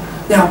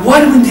 Now, why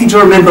do we need to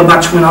remember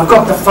much when I've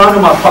got the phone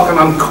in my pocket and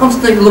I'm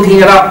constantly looking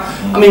it up?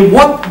 I mean,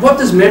 what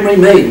does memory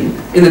mean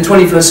in the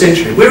 21st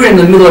century? We're in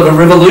the middle of a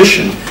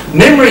revolution.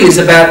 Memory is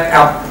about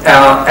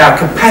our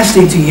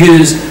capacity to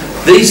use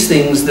these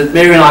things that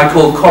Mary and I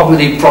call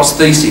cognitive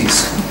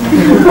prostheses.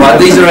 Right?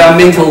 These are our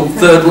mental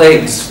third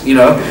legs, you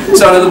know.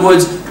 So in other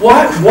words,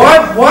 why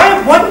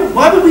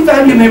would we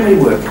value memory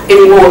work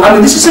anymore? I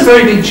mean, this is a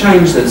very big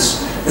change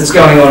that's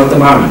going on at the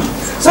moment.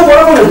 So what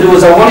I want to do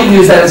is I want to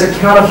use that as a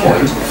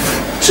counterpoint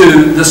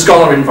to the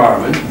scholar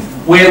environment,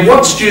 where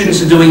what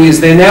students are doing is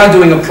they're now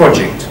doing a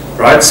project,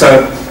 right?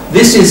 So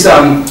this is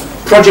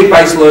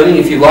project-based learning,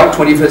 if you like,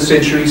 21st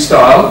century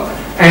style.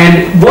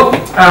 And what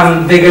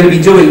they're going to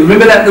be doing,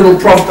 remember that little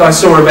prompt I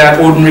saw about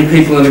ordinary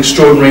people and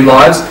extraordinary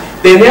lives?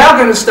 They're now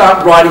going to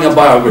start writing a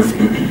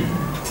biography,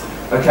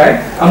 okay?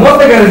 And what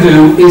they're going to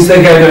do is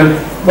they're going to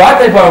write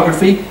their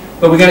biography,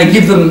 but we're going to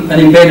give them an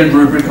embedded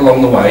rubric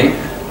along the way.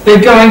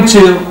 They're going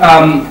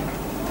to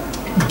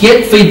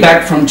get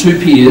feedback from two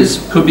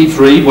peers, could be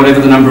three, whatever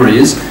the number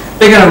is.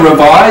 They're going to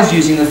revise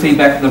using the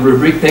feedback in the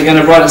rubric. They're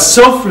going to write a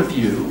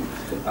self-review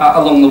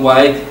along the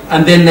way,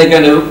 and then they're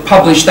going to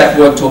publish that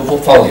work to a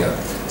portfolio.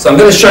 So I'm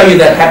going to show you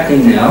that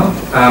happening now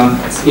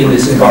in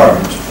this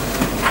environment.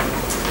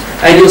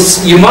 And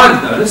you might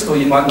have noticed, or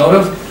you might not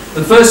have,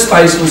 the first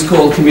space was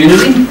called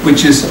community,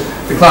 which is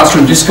the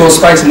classroom discourse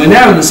space, and we're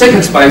now in the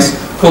second space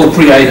called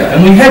creator.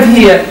 And we have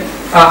here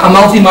a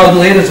multimodal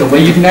editor where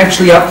you can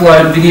actually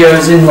upload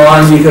videos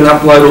inline, you can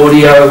upload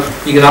audio,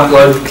 you can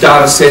upload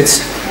data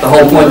sets. The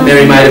whole point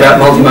Mary made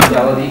about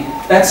multimodality.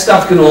 That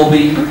stuff can all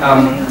be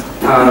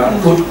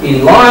put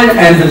in line,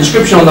 and the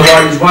description on the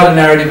right is write a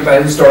narrative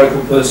about a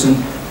historical person,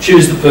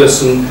 choose the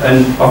person,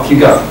 and off you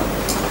go.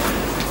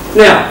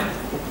 Now,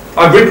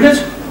 I've written it,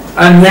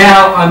 and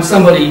now I'm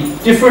somebody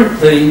different.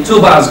 The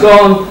toolbar's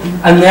gone,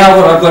 and now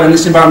what I've got in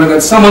this environment, I've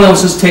got someone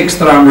else's text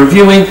that I'm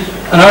reviewing,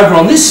 and over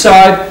on this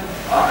side,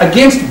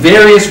 against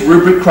various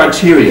rubric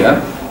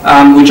criteria,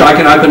 which I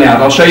can open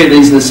out. I'll show you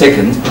these in a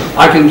second.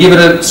 I can give it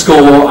a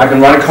score, I can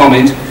write a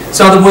comment.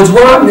 So in other words,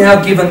 what I've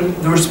now given,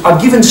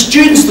 I've given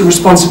students the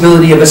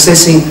responsibility of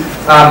assessing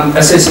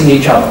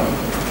each other.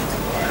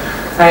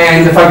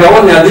 And if I go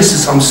on now, this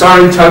is, I'm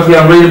sorry, totally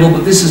unreadable,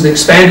 but this is an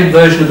expanded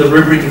version of the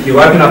rubric. If you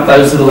open up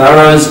those little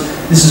arrows,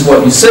 this is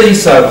what you see.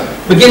 So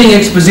beginning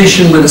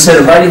exposition with a set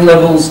of rating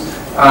levels,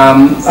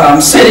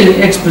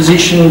 setting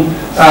exposition,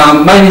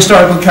 main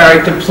historical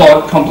character,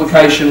 plot,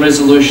 complication,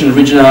 resolution,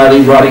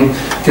 originality, writing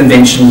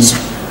conventions,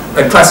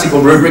 a classical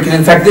rubric. And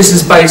in fact, this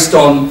is based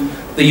on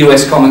the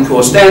US Common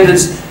Core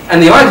standards.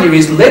 And the idea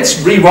is,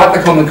 let's rewrite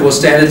the Common Core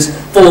standards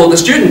for the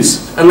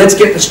students, and let's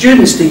get the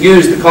students to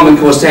use the Common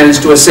Core standards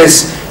to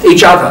assess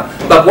each other.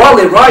 But while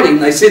they're writing,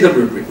 they see the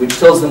rubric, which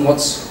tells them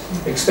what's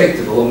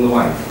expected along the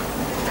way.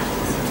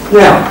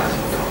 Now,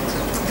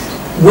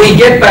 we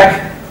get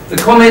back the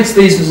comments.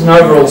 This is an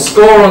overall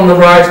score on the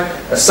right,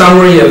 a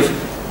summary of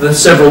the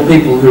several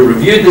people who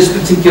reviewed this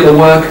particular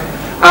work.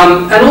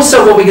 And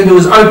also what we can do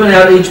is open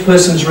out each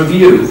person's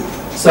review.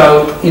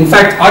 So, in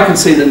fact, I could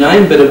see the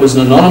name, but it was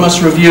an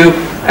anonymous review,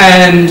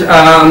 and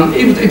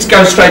it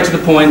goes straight to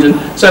the point,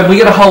 and so we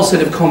get a whole set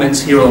of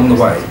comments here along the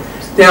way.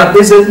 Now,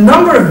 there's a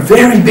number of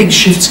very big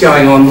shifts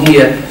going on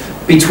here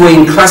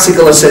between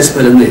classical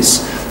assessment and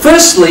this.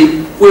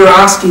 Firstly, we're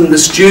asking the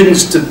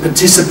students to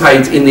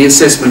participate in the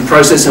assessment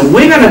process, and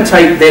we're going to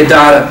take their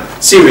data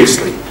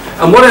seriously.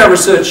 And what our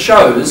research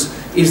shows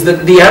is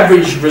that the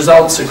average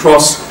results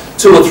across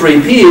 2 or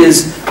 3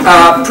 peers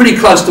are pretty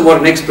close to what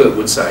an expert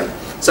would say.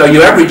 So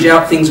you average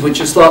out things which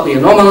are slightly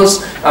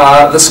anomalous,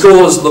 the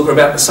scores look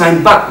about the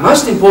same, but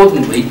most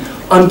importantly,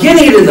 I'm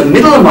getting it in the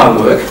middle of my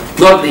work,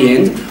 not at the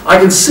end. I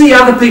can see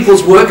other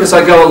people's work as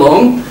I go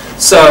along.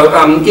 So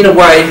in a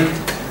way,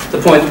 the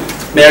point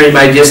Mary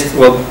made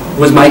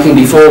was making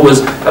before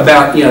was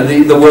about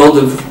the world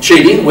of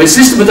cheating. We're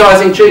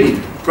systematising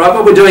cheating, right?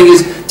 What we're doing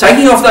is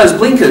taking off those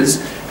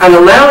blinkers and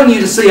allowing you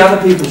to see other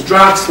people's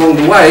drafts along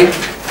the way,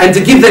 and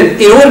to give them,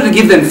 in order to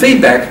give them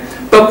feedback.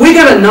 But we're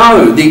going to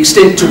know the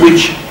extent to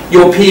which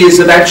your peers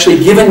have actually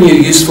given you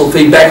useful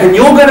feedback, and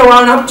you're going to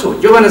own up to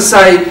it. You're going to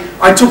say,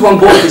 I took on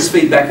board this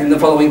feedback in the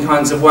following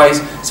kinds of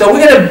ways. So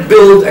we're going to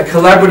build a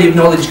collaborative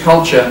knowledge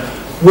culture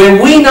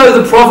where we know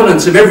the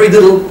provenance of every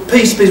little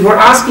piece, because we're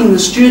asking the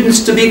students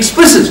to be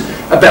explicit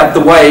about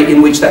the way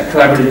in which that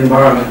collaborative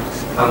environment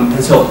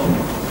has helped them.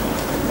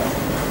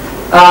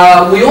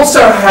 We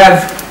also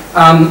have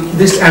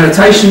this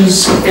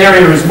annotations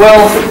area as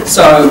well,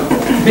 so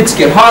bits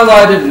get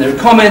highlighted and there are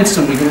comments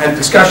and we can have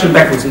discussion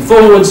backwards and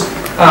forwards.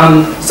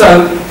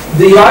 So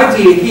the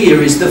idea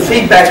here is the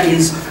feedback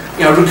is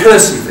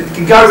recursive. It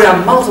can go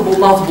around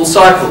multiple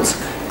cycles.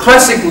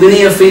 Classic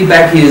linear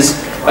feedback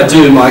is, I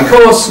do my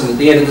course and at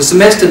the end of the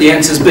semester the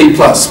answer is B+.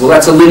 Well,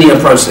 that's a linear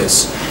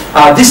process.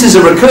 This is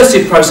a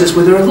recursive process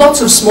where there are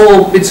lots of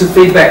small bits of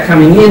feedback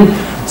coming in.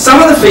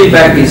 Some of the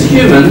feedback is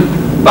human,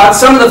 but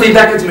some of the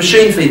feedback is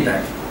machine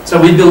feedback. So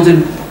we built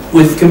in,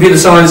 with computer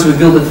science, we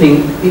built a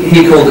thing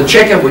here called a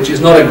checker, which is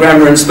not a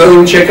grammar and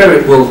spelling checker.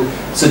 It will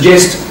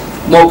suggest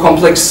more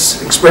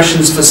complex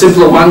expressions for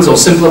simpler ones or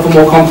simpler for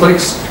more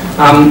complex.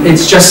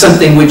 It's just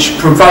something which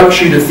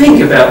provokes you to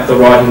think about the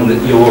writing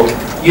that you're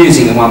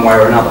using in one way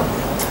or another.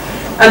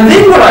 And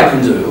then what I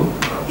can do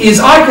is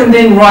I can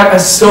then write a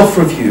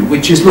self-review,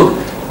 which is, look,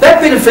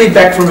 that bit of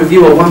feedback from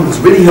reviewer 1 was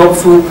really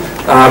helpful.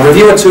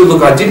 Reviewer 2,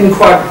 look, I didn't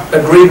quite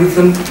agree with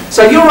them.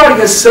 So you're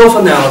writing a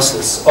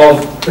self-analysis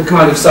of the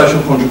kind of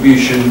social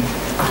contribution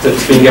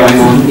that's been going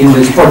on in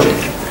this project.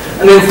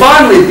 And then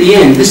finally, at the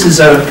end, this is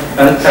a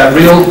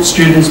real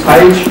student's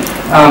page.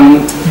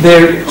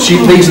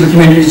 These are the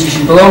communities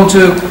she belonged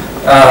to.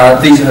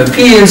 These are her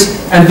peers,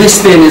 and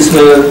these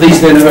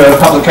then are her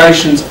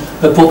publications,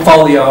 her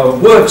portfolio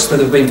of works that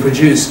have been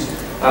produced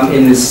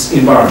in this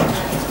environment.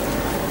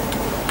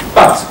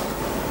 But,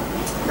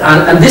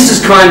 and this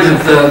is kind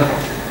of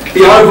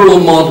the overall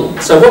model.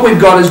 So what we've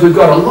got is we've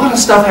got a lot of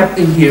stuff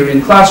happening here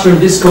in classroom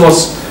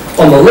discourse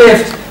on the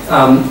left,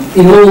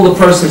 in all the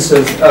process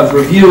of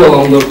review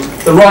along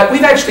the right.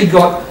 We've actually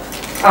got,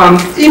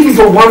 even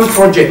for one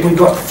project, we've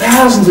got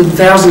thousands and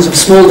thousands of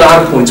small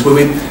data points where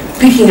we're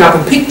picking up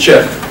a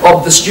picture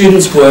of the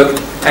student's work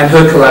and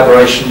her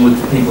collaboration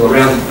with the people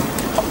around them.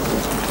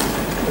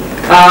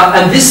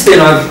 And this then,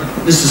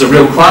 this is a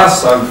real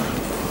class. I've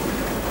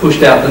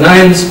pushed out the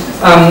names.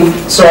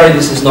 Sorry,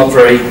 this is not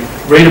very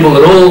readable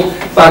at all,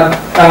 but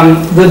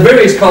the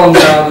various columns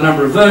are the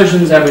number of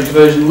versions, average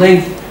version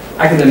length,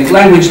 academic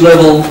language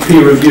level,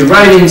 peer review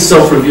rating,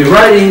 self-review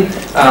rating,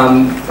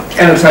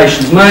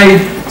 annotations made.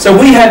 So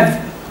we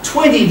have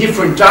 20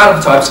 different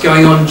data types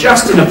going on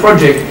just in a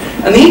project.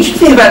 And the interesting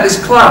thing about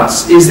this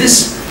class is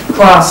this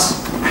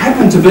class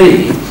happened to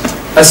be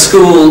a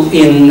school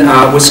in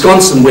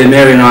Wisconsin where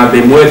Mary and I have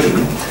been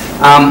working,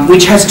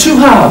 which has two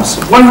halves.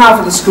 One half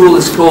of the school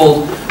is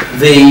called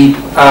the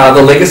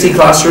legacy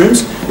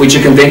classrooms, which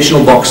are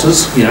conventional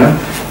boxes,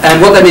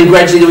 and what they've been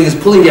gradually doing is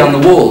pulling down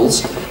the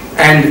walls,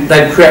 and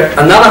they've created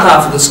another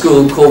half of the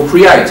school called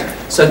Create.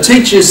 So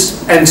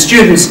teachers and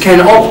students can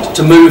opt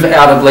to move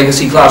out of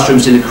legacy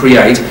classrooms into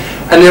Create,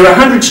 and there are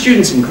 100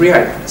 students in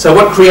Create. So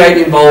what Create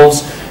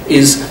involves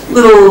is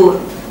little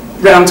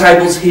round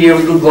tables here, a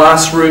little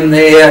glass room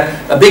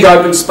there, a big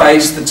open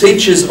space. The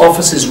teacher's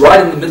office is right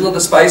in the middle of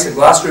the space, a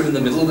glass room in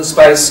the middle of the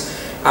space.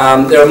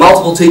 There are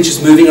multiple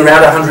teachers moving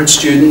around 100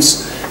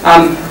 students.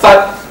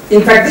 But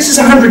in fact, this is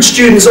 100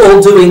 students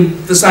all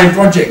doing the same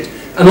project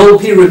and all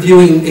peer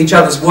reviewing each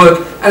other's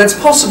work. And it's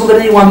possible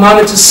at any one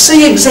moment to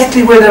see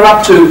exactly where they're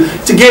up to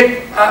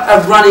get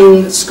a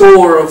running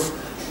score of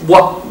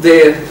what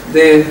their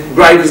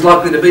grade is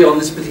likely to be on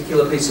this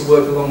particular piece of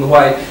work along the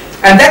way.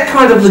 And that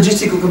kind of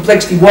logistical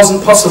complexity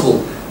wasn't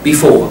possible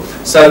before.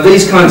 So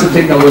these kinds of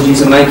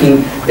technologies are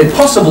making it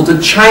possible to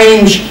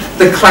change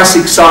the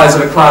classic size of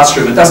a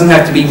classroom. It doesn't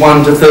have to be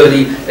 1 to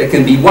 30. It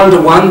can be 1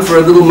 to 1 for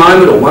a little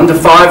moment, or 1 to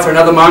 5 for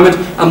another moment,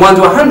 and 1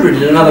 to 100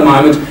 in another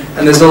moment.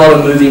 And there's a lot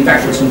of moving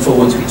backwards and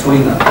forwards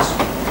between those.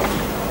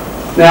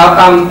 Now,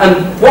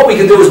 and what we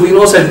can do is we can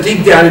also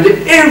dig down into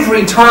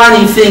every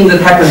tiny thing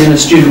that happened in a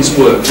student's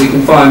work. We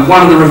can find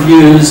one of the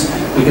reviews,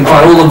 we can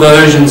find all the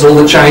versions, all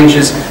the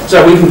changes,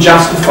 so we can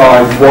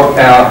justify what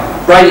our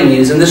rating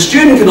is. And the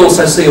student can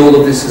also see all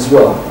of this as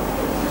well.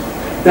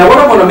 Now, what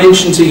I want to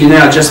mention to you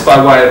now, just by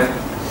way of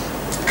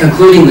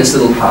concluding this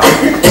little part,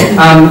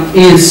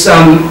 is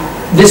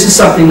this is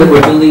something that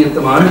we're building at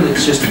the moment.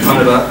 It's just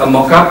kind of a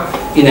mock-up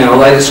in our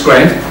latest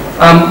grant.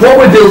 What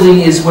we're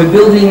building is we're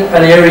building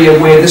an area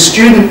where the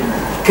student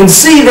can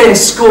see their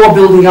score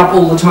building up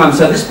all the time.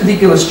 So this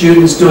particular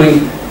student is doing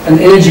an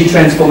energy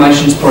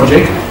transformations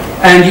project,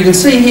 and you can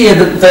see here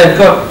that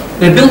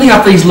they're building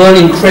up these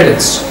learning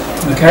credits.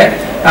 Okay,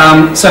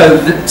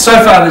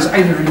 so far there's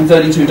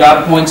 832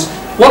 data points.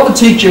 What the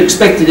teacher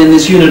expected in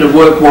this unit of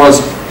work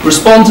was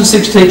respond to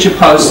 6 teacher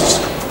posts,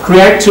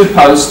 create 2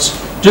 posts,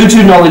 do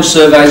 2 knowledge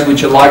surveys,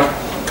 which are like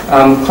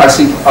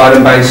classic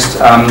item-based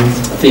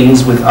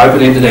things with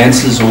open-ended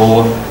answers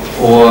or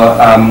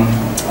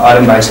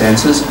item-based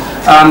answers.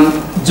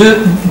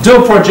 Do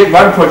a project,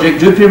 write a project,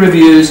 do peer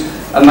reviews,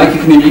 and make a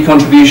community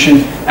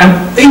contribution.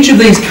 And each of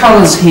these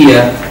colours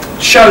here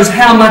shows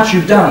how much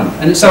you've done.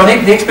 And so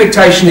the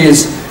expectation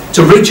is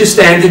to reach a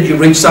standard, you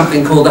reach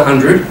something called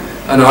 100,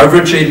 an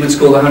overachievement's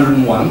called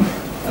 101,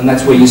 and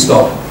that's where you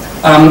stop.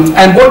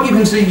 And what you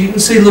can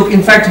see, look,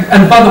 in fact,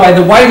 and by the way,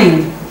 the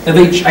weighting of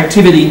each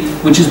activity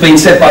which has been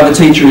set by the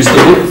teacher is the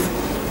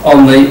width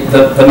on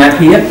the map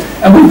here.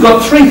 And we've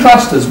got 3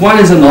 clusters. One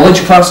is a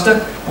knowledge cluster,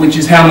 which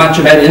is how much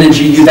of that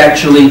energy you've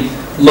actually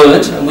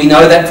learnt, and we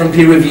know that from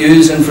peer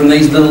reviews and from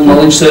these little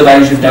knowledge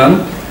surveys you've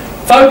done.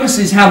 Focus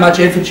is how much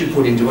effort you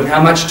put into it,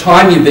 how much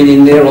time you've been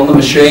in there on the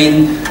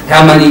machine,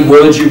 how many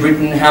words you've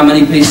written, how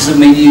many pieces of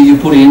media you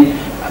put in.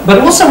 But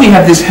also we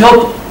have this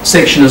help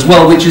section as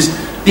well, which is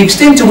the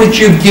extent to which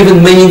you've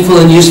given meaningful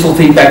and useful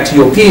feedback to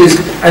your peers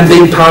and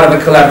been part of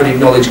a collaborative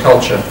knowledge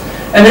culture.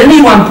 And at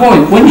any one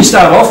point, when you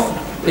start off,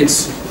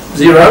 it's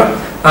 0,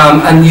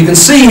 and you can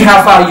see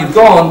how far you've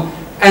gone.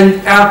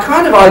 And our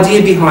kind of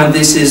idea behind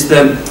this is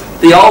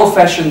the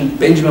old-fashioned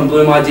Benjamin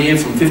Bloom idea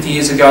from 50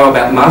 years ago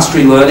about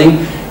mastery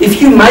learning.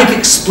 If you make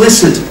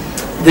explicit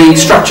the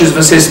structures of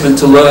assessment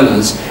to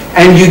learners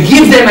and you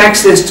give them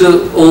access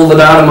to all the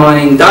data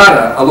mining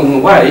data along the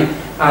way,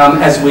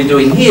 as we're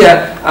doing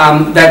here,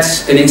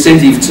 that's an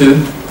incentive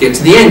to get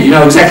to the end. You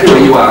know exactly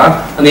where you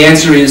are, and the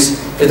answer is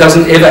it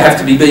doesn't ever have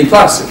to be B+.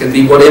 It can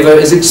be whatever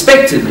is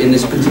expected in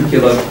this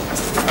particular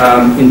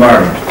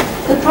environment.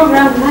 The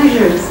program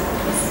measures.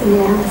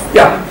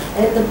 Yeah.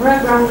 The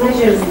program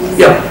measures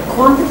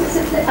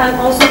quantitatively and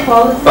also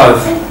qualitatively?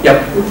 Both,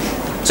 yep.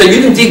 So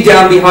you can dig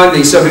down behind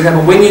these. So for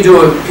example, when you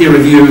do a peer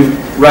review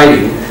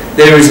rating,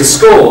 there is a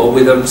score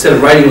with a set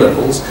of rating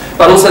levels,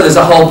 but also there's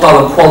a whole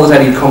pile of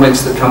qualitative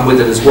comments that come with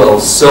it as well.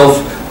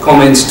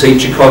 Self-comments,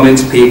 teacher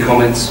comments, peer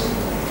comments.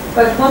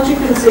 But what you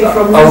can see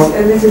from this,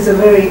 and this is a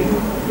very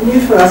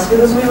new for us,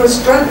 because we were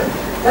struggling.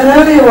 And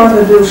earlier one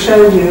that Bill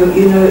showed you,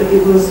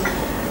 it was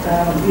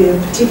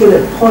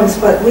particular points,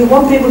 but we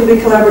want people to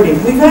be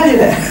collaborative. We value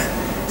that.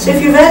 So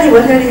if you value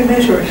it, how do you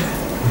measure it?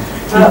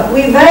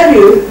 We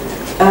value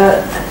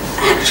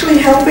actually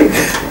helping.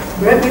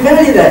 Right? We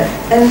value that.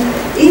 And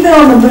even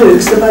on the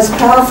MOOCs, the most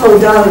powerful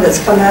data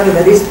that's come out of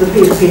it is the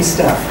peer-to-peer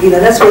stuff.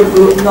 That's where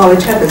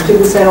knowledge happens.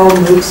 People say, oh,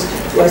 MOOCs,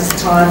 waste of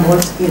time,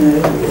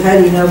 how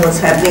do you know what's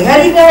happening?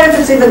 How do you know if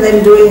it's even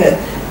them doing it?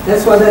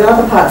 That's why that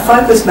other part,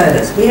 focus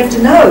matters. We have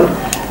to know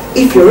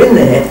if you're in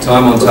there.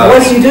 Time on task.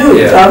 What do you do?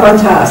 Yeah. Time on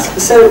task.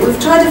 So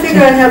we've tried to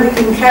figure out how we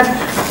can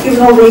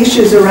given all the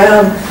issues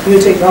around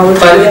new technology.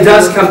 But it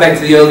does come back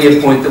to the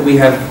earlier point that we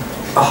have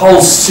a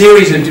whole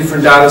series of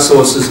different data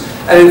sources.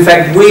 And in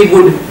fact, we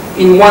would,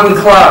 in one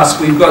class,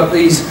 we've got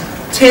these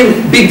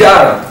 10 big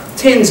data,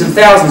 tens of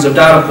thousands of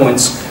data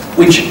points,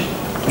 which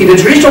in a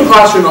traditional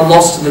classroom are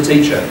lost to the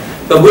teacher.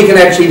 But we can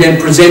actually then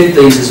present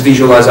these as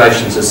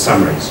visualizations, as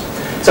summaries.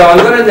 So I'm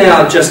going to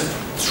now just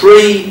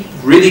 3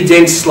 really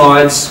dense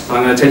slides.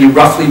 I'm going to tell you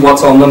roughly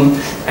what's on them,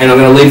 and I'm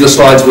going to leave the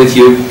slides with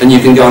you, and you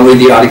can go and read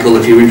the article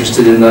if you're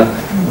interested in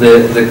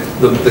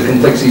the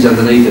complexities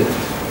underneath it.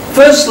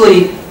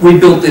 Firstly, we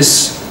built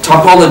this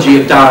typology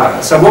of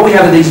data. So what we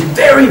have are these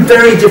very,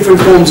 very different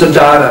forms of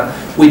data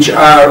which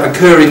are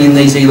occurring in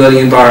these e-learning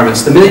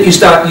environments. The minute you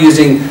start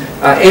using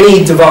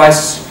any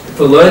device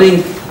for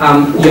learning,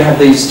 you have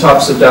these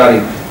types of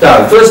data.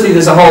 Firstly,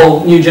 there's a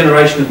whole new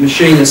generation of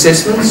machine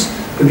assessments,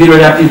 computer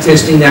adaptive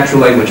testing,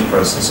 natural language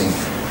processing.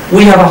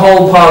 We have a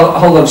whole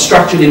lot of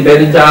structured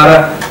embedded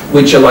data,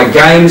 which are like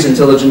games,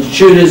 intelligent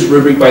tutors,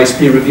 rubric-based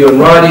peer review and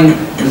writing,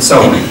 and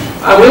so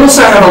on. We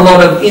also have a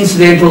lot of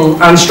incidental,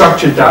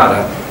 unstructured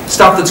data,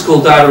 stuff that's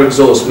called data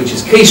exhaust, which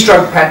is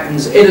keystroke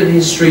patterns, edit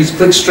histories,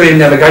 clickstream,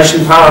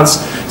 navigation paths.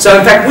 So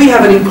in fact, we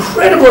have an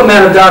incredible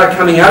amount of data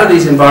coming out of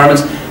these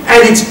environments,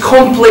 and it's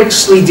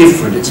complexly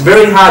different. It's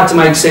very hard to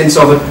make sense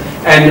of it,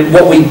 and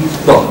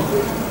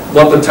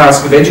what the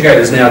task of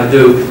educators now to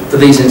do for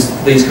these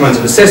kinds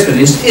of assessment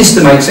is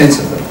to make sense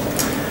of them.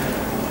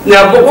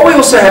 Now, but what we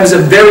also have is a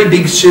very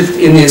big shift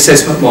in the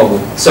assessment model.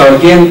 So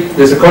again,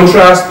 there's a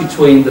contrast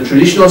between the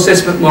traditional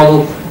assessment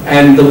model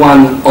and the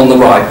one on the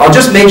right. I'll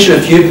just mention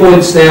a few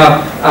points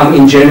now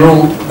in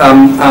general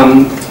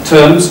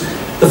terms.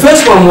 The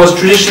first one was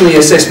traditionally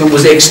assessment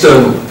was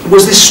external. It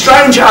was this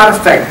strange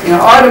artifact,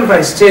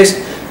 item-based test,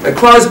 a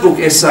closed book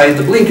essay,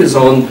 the blinkers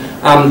on.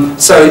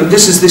 So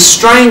this is this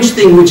strange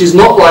thing which is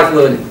not like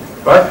learning,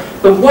 right?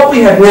 But what we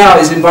have now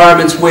is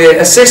environments where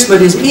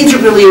assessment is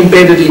integrally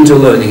embedded into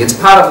learning. It's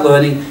part of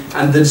learning,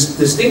 and the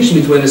distinction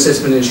between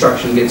assessment and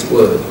instruction gets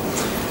blurred.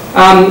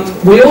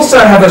 We also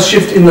have a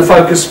shift in the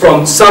focus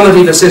from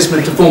summative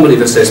assessment to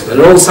formative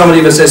assessment. And all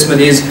summative assessment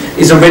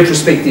is a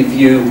retrospective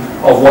view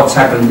of what's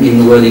happened in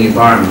the learning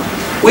environment.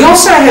 We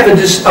also have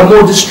a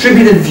more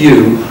distributed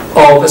view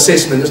of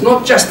assessment. It's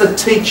not just the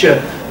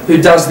teacher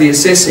who does the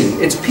assessing.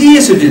 It's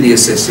peers who do the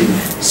assessing,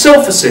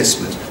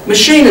 self-assessment,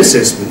 machine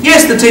assessment.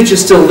 Yes, the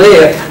teacher's still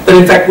there, but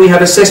in fact we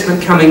have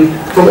assessment coming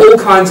from all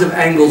kinds of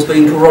angles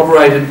being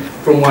corroborated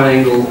from one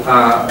angle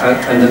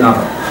and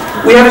another.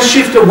 We have a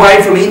shift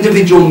away from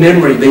individual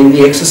memory being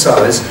the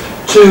exercise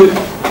to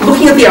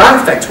looking at the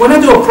artifacts. When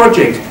I do a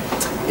project,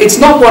 it's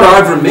not what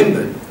I've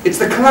remembered. It's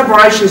the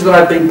collaborations that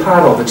I've been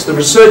part of. It's the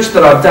research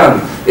that I've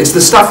done. It's the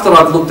stuff that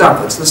I've looked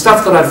up. It's the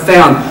stuff that I've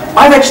found.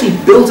 I've actually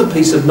built a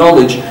piece of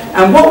knowledge.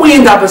 And what we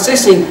end up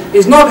assessing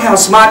is not how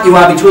smart you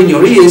are between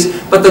your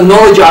ears, but the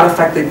knowledge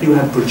artifact that you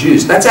have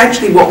produced. That's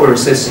actually what we're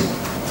assessing,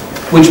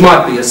 which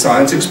might be a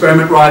science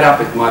experiment write-up.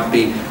 It might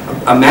be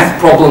a math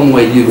problem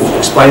where you've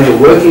explained your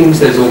workings.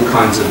 There's all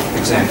kinds of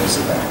examples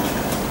of that.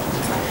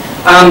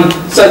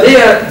 So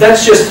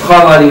that's just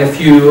highlighting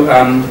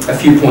a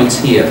few points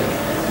here.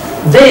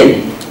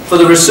 Then, for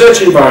the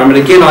research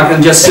environment, again, I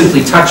can just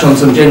simply touch on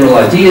some general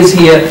ideas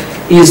here,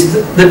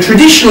 is the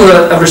traditional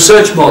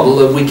research model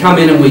that we come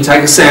in and we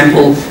take a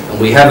sample and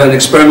we have an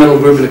experimental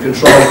group and a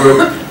control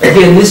group.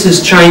 Again, this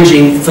is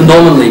changing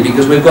phenomenally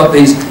because we've got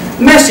these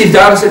massive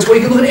data sets where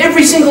you can look at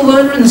every single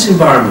learner in this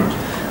environment.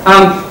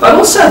 But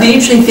also the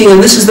interesting thing,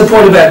 and this is the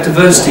point about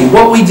diversity,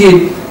 what we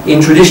did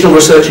in traditional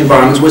research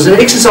environments was an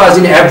exercise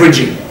in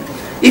averaging.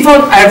 If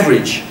on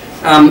average,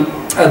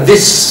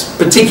 this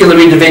particular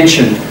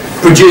intervention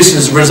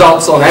produces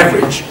results on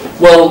average,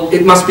 well,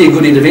 it must be a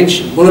good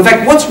intervention. Well, in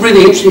fact, what's really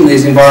interesting in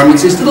these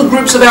environments is little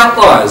groups of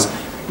outliers.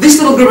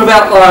 This little group of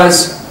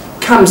outliers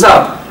comes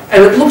up,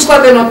 and it looks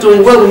like they're not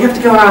doing well. We have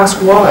to go and ask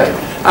why.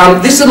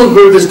 This little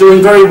group is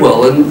doing very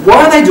well, and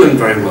why are they doing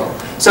very well?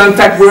 So, in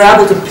fact, we're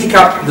able to pick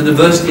up the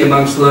diversity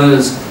amongst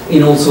learners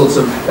in all sorts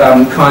of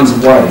kinds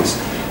of ways.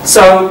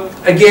 So,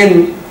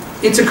 again,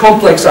 it's a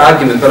complex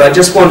argument, but I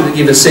just wanted to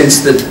give a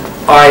sense that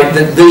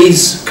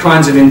these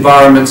kinds of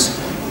environments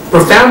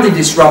profoundly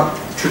disrupt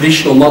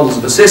traditional models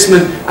of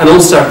assessment and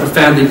also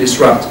profoundly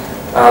disrupt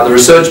the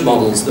research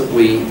models that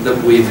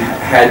we've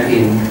had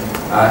in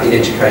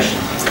education.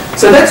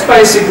 So that's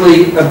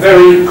basically a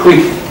very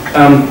quick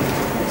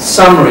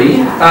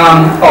summary.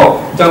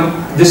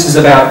 This is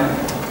about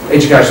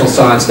educational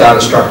science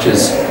data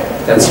structures.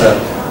 That's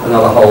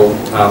another whole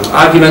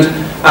argument.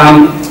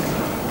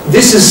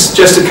 This is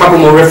just a couple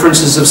more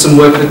references of some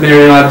work that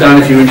Mary and I have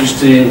done if you're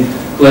interested in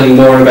learning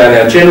more about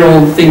our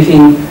general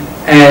thinking,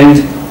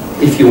 and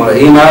if you want to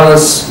email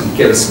us and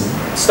get us some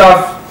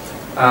stuff.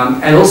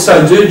 And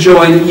also do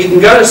join. You can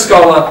go to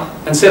Scholar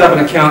and set up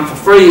an account for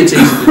free. It's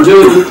easy to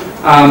do.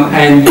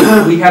 And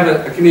we have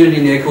a community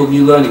in there called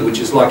New Learning, which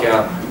is like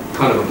our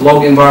kind of a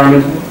blog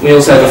environment. We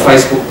also have a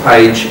Facebook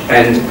page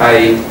and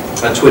a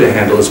Twitter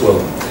handle as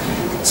well.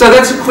 So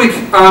that's a quick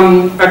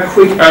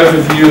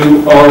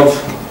overview of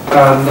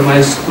the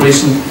most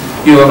recent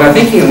view of our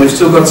thinking, and we've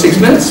still got 6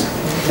 minutes.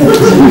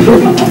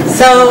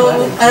 So,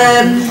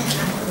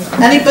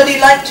 anybody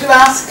like to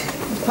ask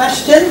a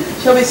question?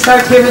 Shall we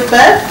start here with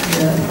Bev?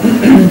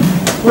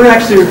 We're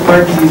actually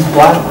required to use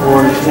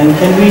Blackboard, and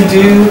can we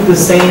do the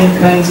same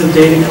kinds of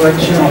data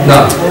collection on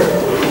Blackboard?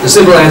 No. The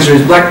simple answer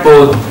is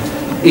Blackboard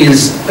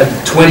is a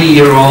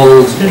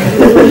 20-year-old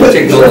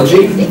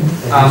technology,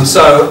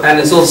 and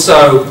it's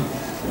also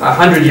a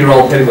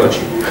 100-year-old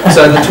pedagogy.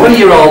 So the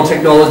 20-year-old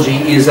technology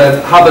is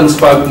a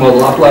hub-and-spoke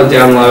model, upload,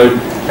 download,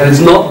 and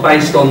it's not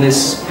based on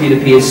this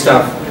peer-to-peer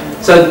stuff.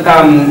 So,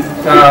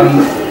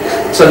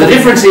 so the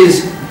difference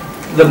is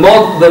the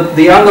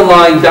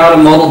underlying data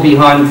model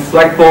behind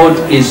Blackboard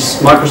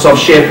is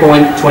Microsoft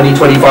SharePoint,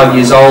 25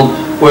 years old.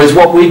 whereas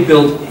what we've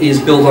built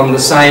is built on the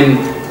same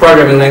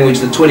programming language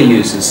that 20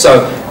 uses.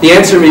 So the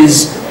answer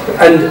is,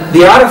 and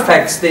the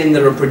artifacts then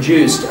that are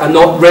produced are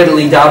not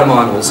readily data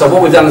mineable. So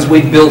what we've done is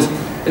we've built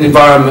an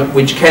environment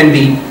which can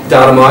be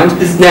data mined.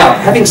 Now,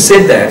 having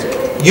said that,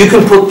 you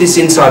can put this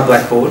inside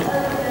Blackboard,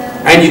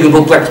 and you can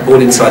put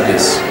Blackboard inside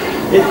this.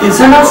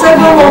 And I'll say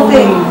one more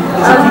thing.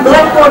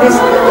 Blackboard is,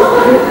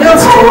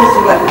 Bill's talked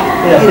to Blackboard.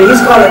 He's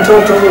gone and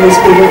talked to all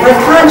these people. They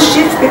can't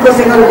shift because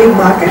they've got a big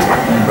market.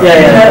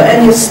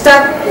 And you're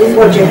stuck with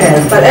what you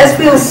have. But as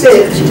Bill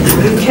said,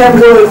 you can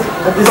go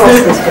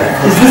across this way.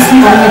 Is this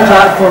the only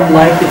platform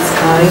like its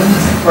kind?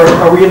 Or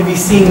are we going to be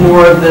seeing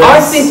more of this? I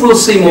think we'll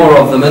see more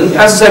of them. And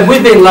as I said,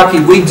 we've been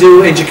lucky. We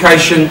do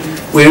education.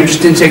 We're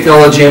interested in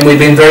technology, and we've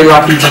been very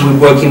lucky to be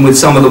working with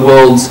some of the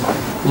world's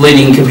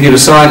leading computer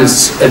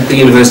scientists at the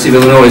University of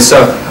Illinois.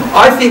 So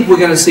I think we're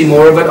going to see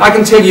more of it. I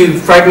can tell you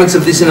fragments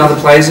of this in other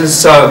places.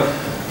 So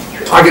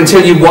I can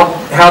tell you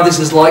how this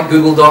is like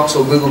Google Docs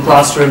or Google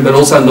Classroom, but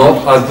also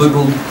not.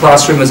 Google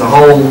Classroom is a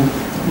whole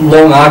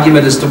long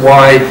argument as to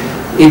why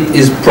it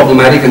is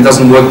problematic and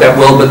doesn't work that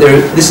well, but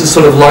this is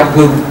sort of like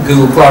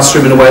Google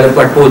Classroom in a way that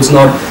Blackboard's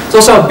not. It's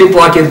also a bit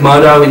like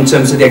Edmodo in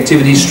terms of the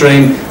activity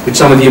stream, which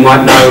some of you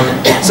might know.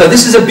 So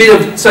this is a bit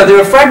of, so there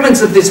are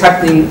fragments of this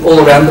happening all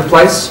around the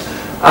place,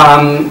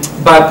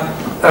 but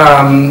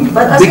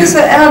as I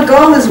say, our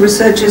goal as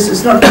researchers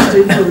is not just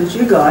to influence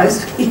you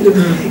guys,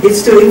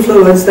 it's to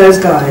influence those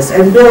guys.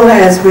 And Bill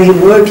has been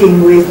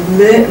working with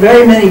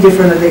very many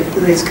different of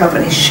these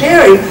companies,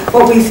 sharing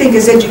what we think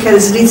as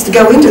educators needs to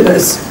go into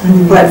those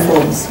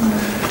platforms.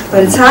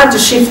 But it's hard to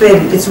shift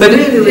them. It's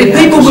really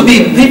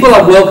people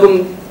are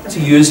welcome to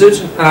use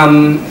it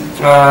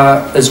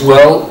as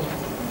well.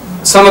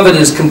 Some of it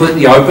is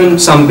completely open,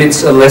 some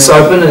bits are less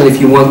open, and if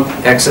you want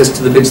access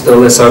to the bits that are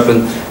less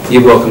open,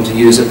 you're welcome to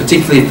use it,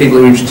 particularly if people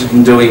are interested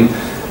in doing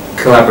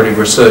collaborative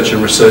research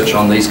and research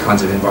on these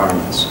kinds of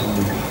environments.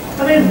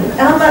 I mean,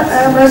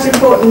 our most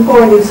important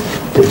point is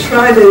to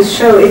try to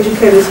show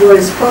educators what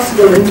is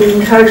possible and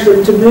to encourage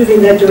them to move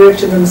in that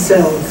direction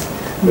themselves,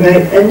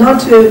 right? And not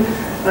to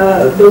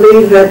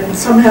believe that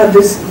somehow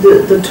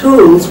the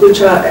tools,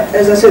 which are,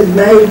 as I said,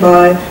 made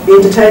by the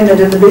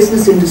entertainment and the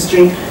business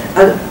industry,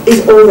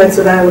 is all that's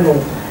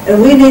available.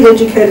 And we need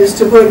educators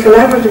to work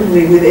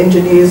collaboratively with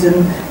engineers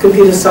and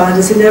computer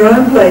scientists in their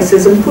own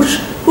places and push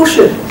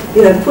it,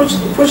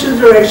 push the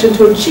direction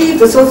to achieve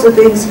the sorts of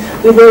things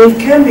we believe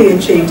can be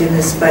achieved in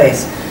this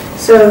space.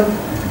 So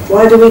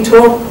why do we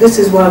talk? This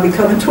is why we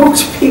come and talk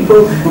to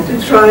people,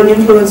 to try and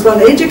influence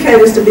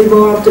educators to be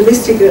more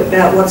optimistic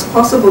about what's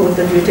possible with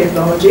the new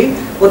technology,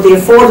 what the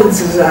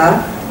affordances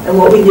are, and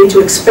what we need to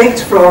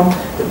expect from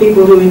the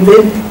people who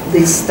invent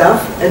this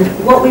stuff, and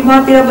what we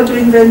might be able to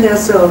invent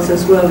ourselves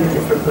as well in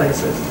different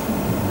places.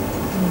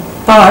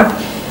 Barb?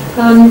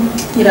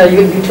 You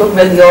talk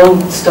about the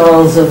old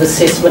styles of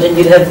assessment, and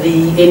you'd have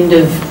the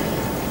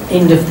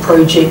end of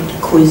project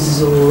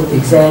quiz or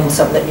exam,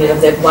 something that you'd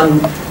have that one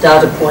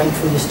data point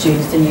for your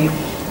students, and you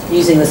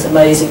using this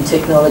amazing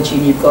technology,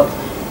 and you've got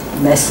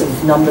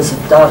massive numbers of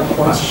data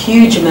points,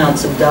 huge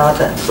amounts of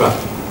data. Right.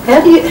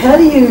 How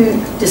do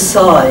you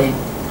decide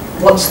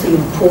what's the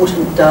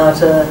important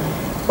data?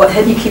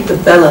 How do you keep the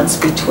balance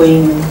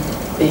between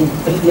being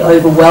completely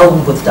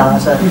overwhelmed with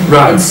data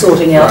and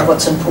sorting out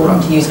what's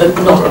important to use, and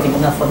not having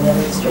enough on the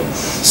other extreme?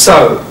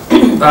 So,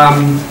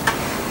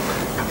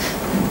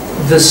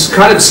 this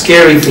kind of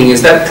scary thing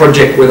is that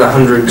project with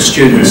 100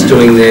 students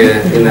doing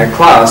in that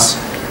class,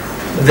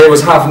 there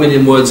was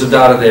 500,000 words of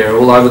data there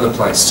all over the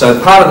place. So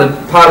part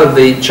of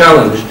the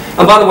challenge,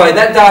 and by the way,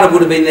 that data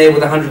would have been there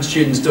with 100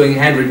 students doing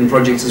handwritten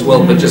projects as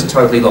well, but just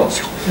totally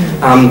lost.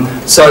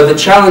 So the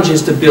challenge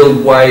is to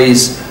build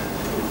ways,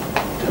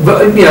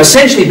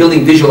 essentially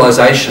building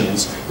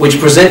visualizations which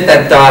present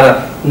that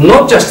data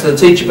not just to the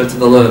teacher but to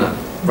the learner,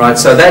 right?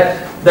 So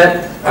that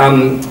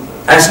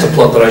Astor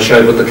plot that I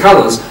showed with the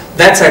colours,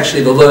 that's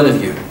actually the learner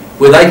view,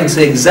 where they can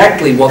see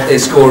exactly what their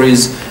score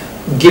is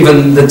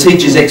given the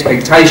teacher's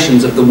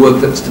expectations of the work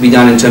that's to be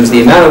done in terms of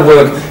the amount of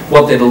work,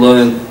 what they're to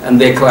learn, and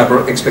their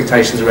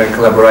expectations around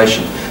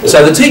collaboration.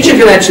 So the teacher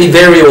can actually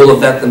vary all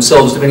of that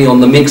themselves depending on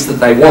the mix that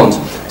they want.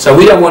 So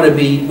we want to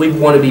be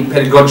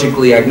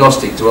pedagogically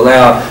agnostic to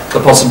allow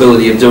the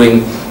possibility of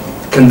doing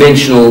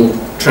conventional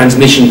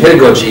transmission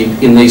pedagogy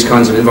in these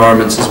kinds of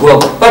environments as well,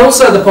 but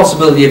also the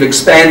possibility of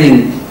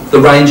expanding the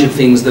range of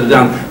things that are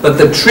done. But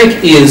the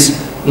trick is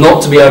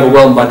not to be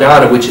overwhelmed by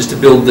data, which is to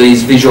build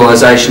these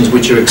visualizations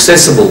which are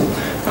accessible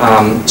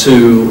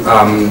to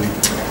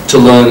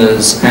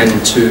learners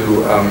and to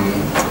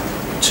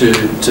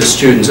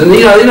students, and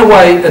in a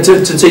way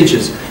to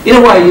teachers. In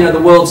a way, the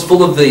world's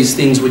full of these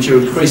things which are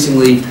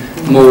increasingly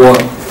more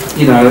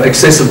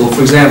accessible.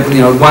 For example,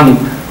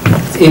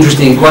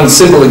 one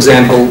simple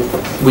example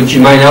which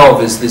you may know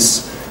of is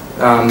this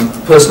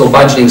personal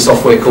budgeting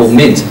software called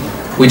Mint,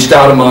 which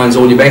data mines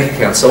all your bank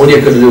accounts. So all you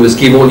have got to do is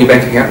give all your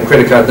bank account and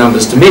credit card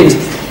numbers to Mint,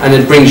 and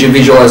it brings you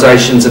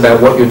visualizations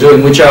about what you're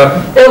doing, which are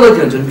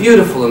elegant and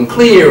beautiful and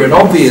clear and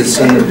obvious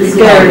and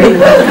Scary.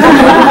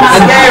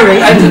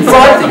 and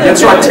frightening.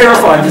 That's right,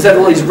 terrifying. Because have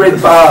all these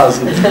red bars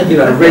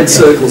and red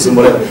circles and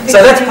whatever.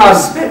 So that's part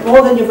of. Spent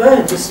more than you've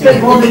earned. You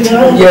spent more than you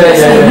earned. Yeah.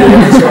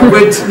 That's right.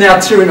 We're now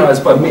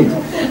tyrannised by mint.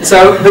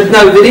 So,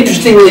 but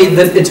interestingly,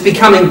 that it's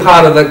becoming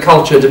part of the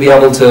culture to be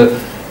able to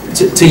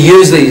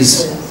use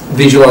these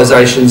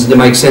visualizations and to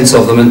make sense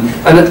of them.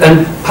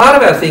 And part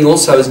of our thing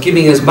also is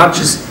giving as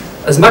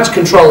much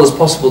control as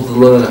possible to the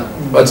learner.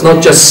 It's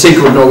not just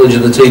secret knowledge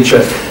of the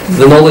teacher.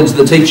 The knowledge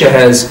the teacher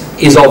has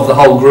is of the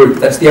whole group.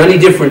 That's the only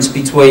difference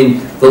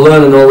between the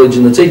learner knowledge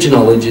and the teacher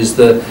knowledge is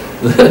you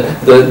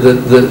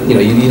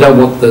don't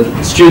want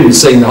the students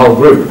seeing the whole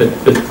group, but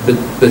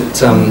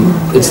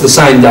it's the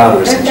same data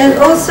essentially. And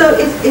also,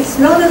 it's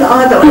not an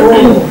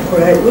either-or,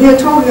 right? We are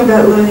talking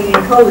about learning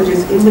in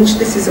colleges in which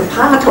this is a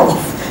part of.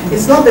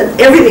 It's not that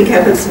everything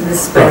happens in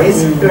this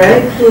space,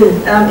 right?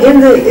 In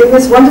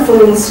this wonderful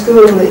little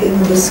school in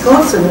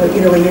Wisconsin,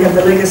 where you have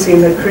the legacy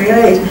and the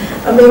create.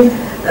 I mean,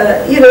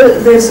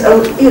 there's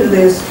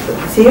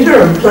theatre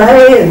and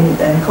play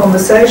and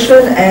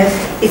conversation, and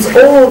it's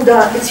all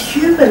done. It's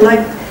human,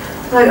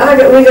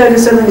 we go to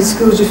so many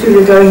schools, you feel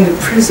you're going into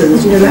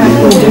prisons. How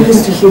can we do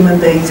this to human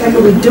beings? How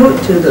can we do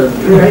it to them?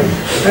 Right?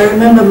 I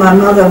remember my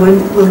mother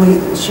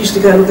she used to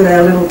go look at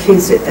our little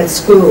kids at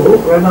school.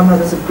 Right? My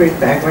mother's a Greek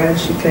background.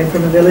 She came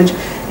from a village,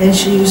 and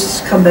she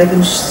used to come back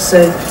and she'd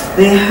say,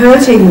 "They're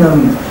hurting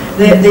them.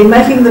 They're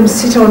making them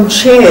sit on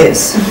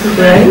chairs."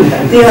 Right?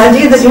 The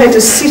idea that you had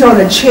to sit on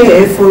a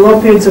chair for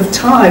long periods of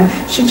time,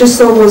 she just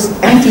thought was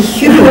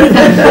anti-human.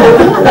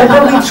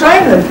 But we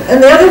train them.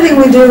 And the other thing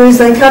we do is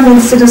they come in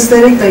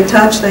synesthetic, they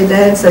touch, they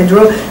dance, they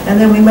draw, and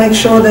then we make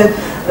sure that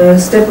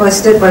step by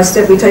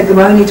step we take them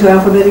only to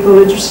alphabetical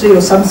literacy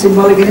or some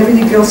symbolic, and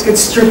everything else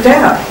gets stripped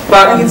out.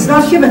 But it's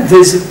not human.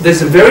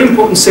 There's a very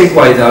important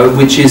segue though,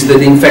 which is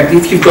that in fact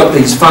if you've got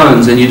these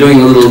phones and you're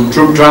doing a little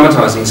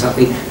dramatising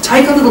something,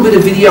 take a little bit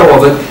of video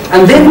of it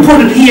and then put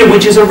it here,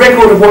 which is a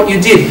record of what you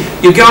did.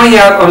 You're going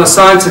out on a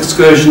science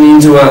excursion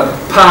into a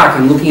park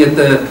and looking at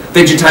the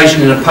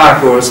vegetation in a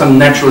park or some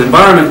natural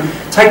environment.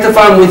 Take the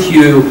phone with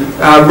you,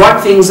 write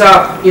things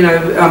up,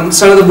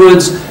 some of the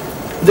words.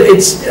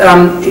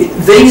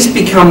 These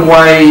become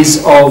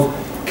ways of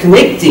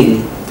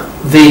connecting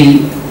the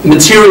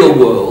material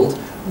world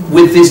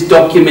with this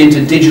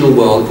documented digital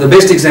world. The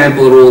best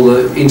example are all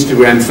the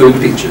Instagram food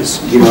pictures,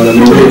 you know what I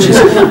mean? Which is,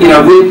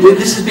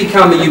 this has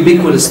become a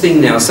ubiquitous thing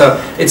now. So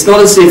it's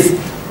not as if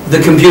the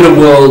computer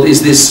world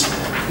is this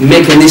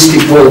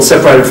mechanistic world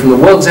separated from the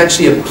world. It's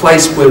actually a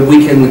place where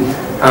we can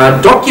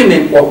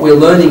document what we're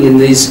learning in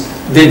these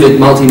vivid,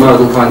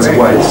 multimodal kinds of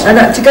ways.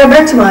 And to go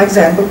back to my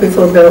example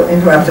before Bill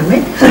interrupted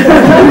me,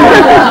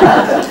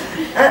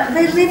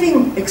 they're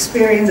living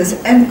experiences,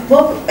 and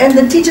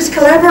the teachers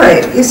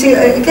collaborate. You see,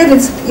 again,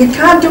 you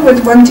can't do it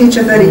with one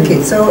teacher, 30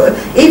 kids. So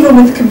even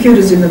with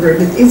computers in the room,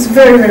 it's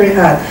very, very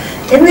hard.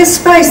 In this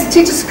space,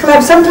 teachers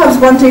collaborate. Sometimes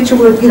one teacher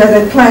would,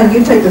 they'd plan,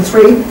 you take the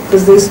 3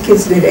 because these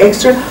kids need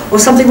extra, or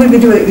something we'd be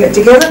doing it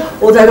together,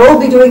 or they'd all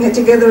be doing it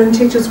together and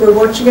teachers were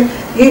watching it.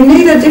 You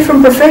need a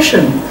different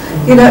profession,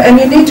 and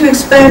you need to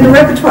expand the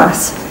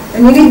repertoires,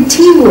 and you need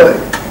teamwork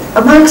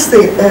amongst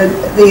the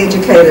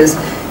educators.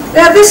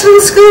 Now, this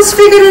little school's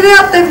figured it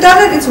out. They've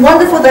done it. It's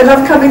wonderful. They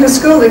love coming to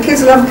school. The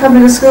kids love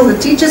coming to school. The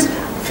teachers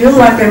feel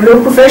like they're real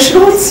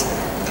professionals,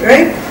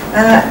 right?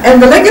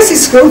 And the legacy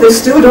school, they're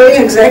still doing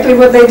exactly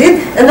what they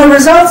did, and the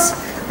results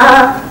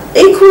are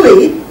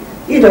equally,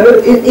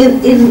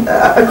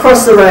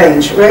 across the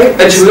range, right?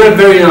 Actually, we've got a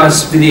very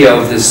nice video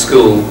of this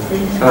school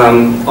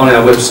on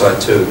our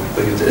website too,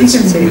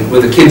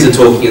 where the kids are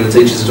talking and the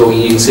teachers are talking.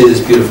 You can see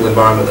this beautiful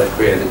environment they've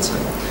created. So,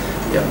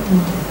 yeah.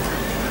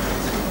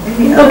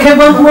 Okay,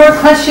 one more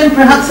question,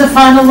 perhaps a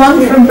final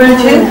one from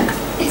Bridget.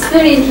 It's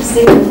very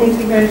interesting, and thank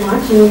you very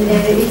much.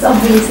 And it's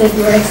obvious that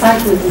you're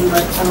excited in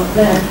what's out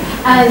there.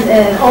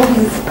 And all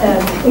this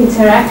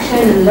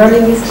interaction and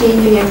learning is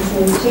changing,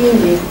 everything is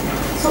changing.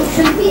 So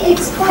should we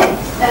expect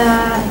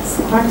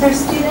smarter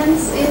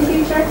students in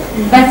future?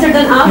 Better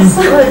than us?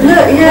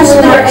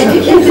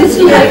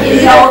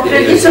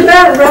 It's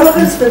about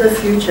relevance for the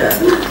future.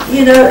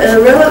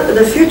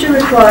 The future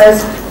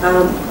requires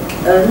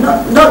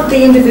not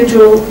the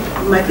individual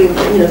making,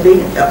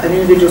 being an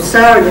individual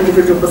star, an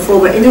individual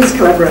performer. It needs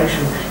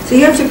collaboration. So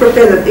you have to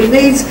prepare them. It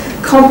needs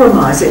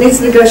compromise. It needs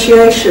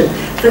negotiation.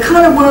 The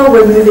kind of world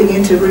we're moving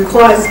into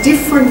requires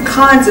different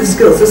kinds of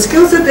skills. The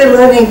skills that they're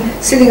learning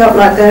sitting up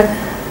like that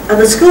are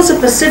the skills of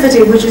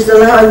passivity, which is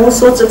allowing all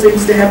sorts of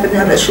things to happen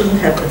now that shouldn't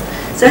happen.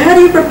 So how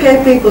do you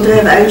prepare people to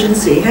have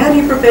agency? How do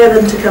you prepare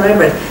them to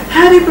collaborate?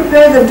 How do you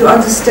prepare them to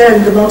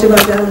understand the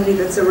multimodality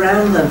that's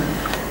around them?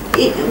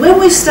 When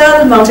we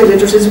started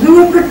multiliteracies, we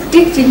were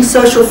predicting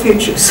social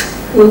futures,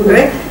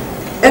 right?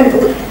 And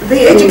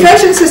the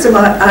education system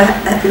I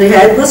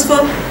had was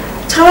for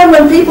time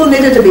when people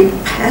needed to be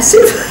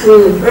passive,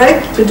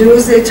 right? To do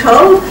as they're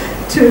told,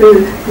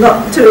 to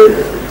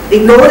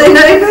ignore their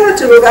neighbour,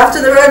 to look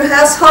after their own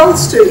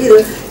households, to, you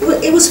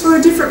know, it was for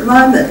a different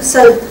moment.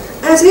 So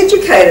as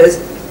educators,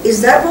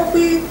 is that what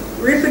we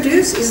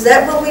reproduce? Is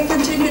that what we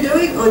continue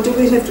doing? Or do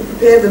we have to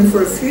prepare them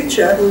for a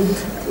future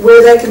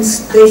where they can,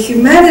 their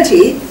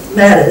humanity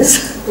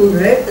matters,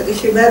 right? That the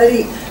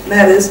humanity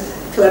matters,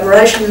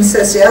 collaboration and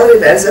sociality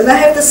matters, and they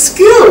have the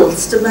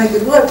skills to make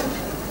it work.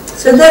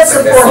 So that's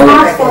the point.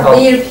 Not for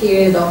their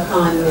period of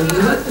time.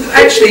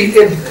 Actually,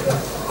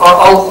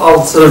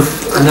 I'll sort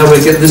of, I know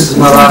this is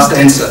my last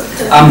answer.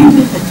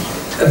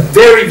 A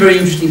very, very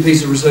interesting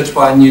piece of research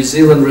by a New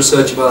Zealand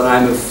researcher by the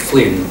name of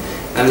Flynn.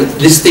 And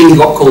this thing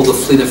got called the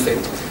Flynn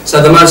effect.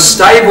 So the most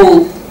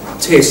stable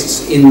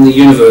tests in the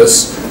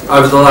universe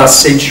over the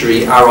last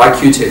century are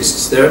IQ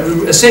tests. They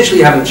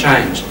essentially haven't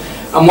changed.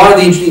 And one of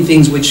the interesting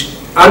things which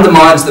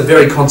undermines the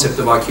very concept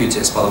of IQ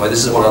tests, by the way,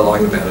 this is what I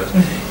like about it,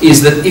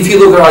 is that if you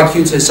look at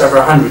IQ tests over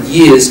 100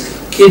 years,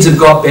 kids have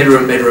got better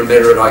and better and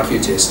better at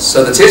IQ tests.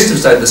 So the tests have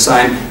stayed the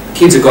same,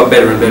 kids have got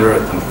better and better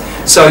at them.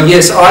 So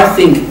yes, I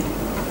think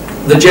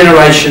the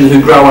generation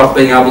who grow up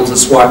being able to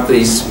swipe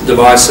these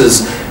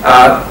devices,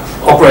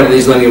 operate in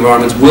these learning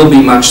environments, will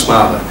be much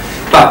smarter.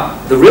 But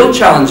the real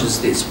challenge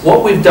is this.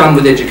 What we've done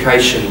with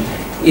education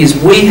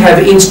is we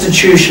have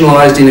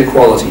institutionalised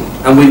inequality.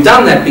 And we've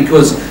done that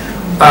because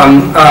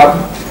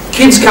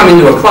kids come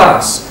into a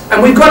class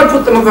and we've got to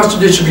put them across the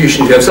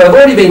distribution curve. So they've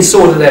already been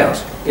sorted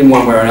out in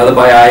one way or another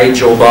by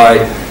age or by,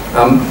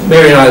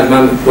 Mary and I at the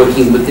moment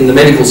working in the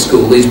medical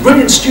school, these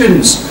brilliant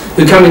students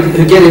who get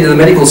into the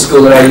medical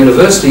school at our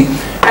university,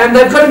 and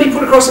they've got to be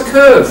put across a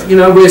curve, you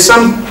know, where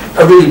some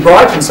are really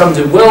bright and some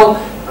do well,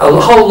 a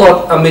whole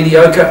lot are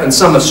mediocre and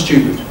some are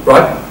stupid,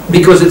 right?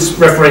 Because it's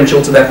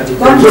referential to that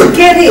particular group. To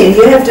get in,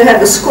 you have to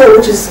have a score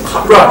which is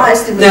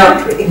highest in the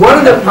country. One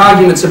of the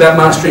arguments about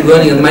mastering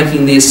learning and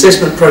making the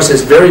assessment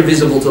process very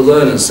visible to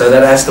learners, so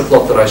that Astor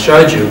plot that I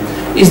showed you,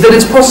 is that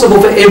it's possible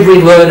for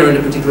every learner in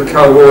a particular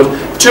cohort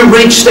to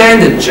reach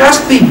standard.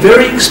 Just be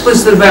very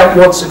explicit about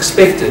what's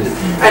expected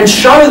and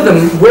show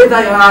them where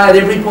they are at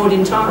every point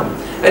in time.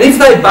 And if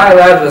they bail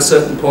out at a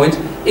certain point,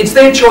 it's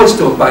their choice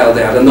to have bailed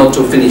out and not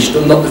to finish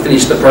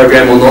the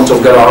program or not to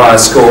have got a higher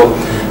score.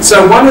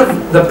 So one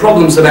of the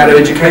problems about our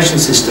education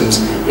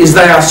systems is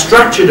they are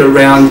structured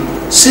around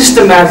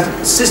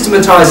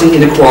systematising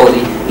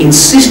inequality,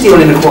 insisting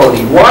on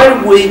inequality. Why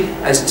do we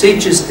as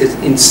teachers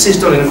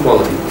insist on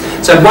inequality?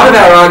 So one of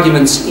our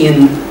arguments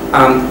in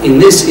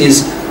this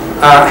is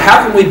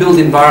how can we build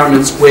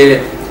environments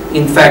where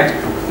in fact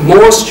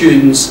more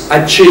students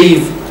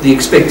achieve the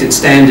expected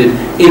standard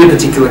in a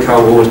particular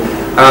cohort,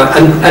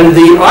 and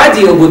the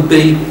ideal would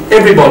be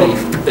everybody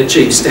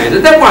achieves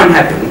standard. That won't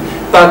happen,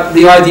 but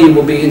the idea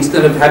will be,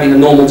 instead of having a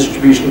normal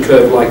distribution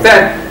curve like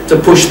that, to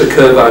push the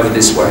curve over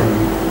this way.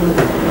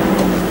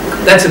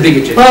 That's a big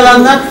agenda. Well,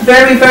 on that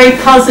very, very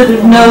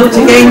positive note,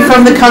 again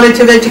from the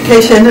College of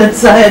Education at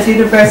Zayed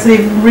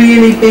University,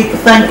 really big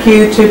thank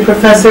you to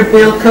Professor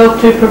Bill Cope,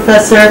 to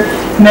Professor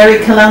Mary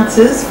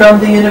Kalantzis from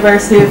the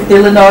University of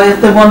Illinois,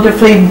 the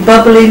wonderfully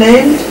bubbly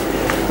name,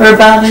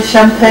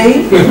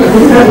 Urbana-Champaign.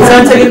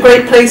 Sounds like a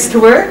great place to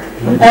work.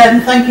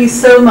 Thank you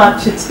so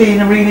much. It's been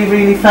a really,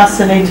 really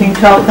fascinating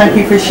talk. Thank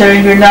you for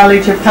sharing your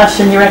knowledge, your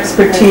passion, your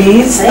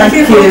expertise. Thank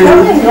you for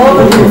coming.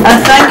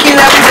 And thank you,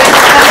 everybody.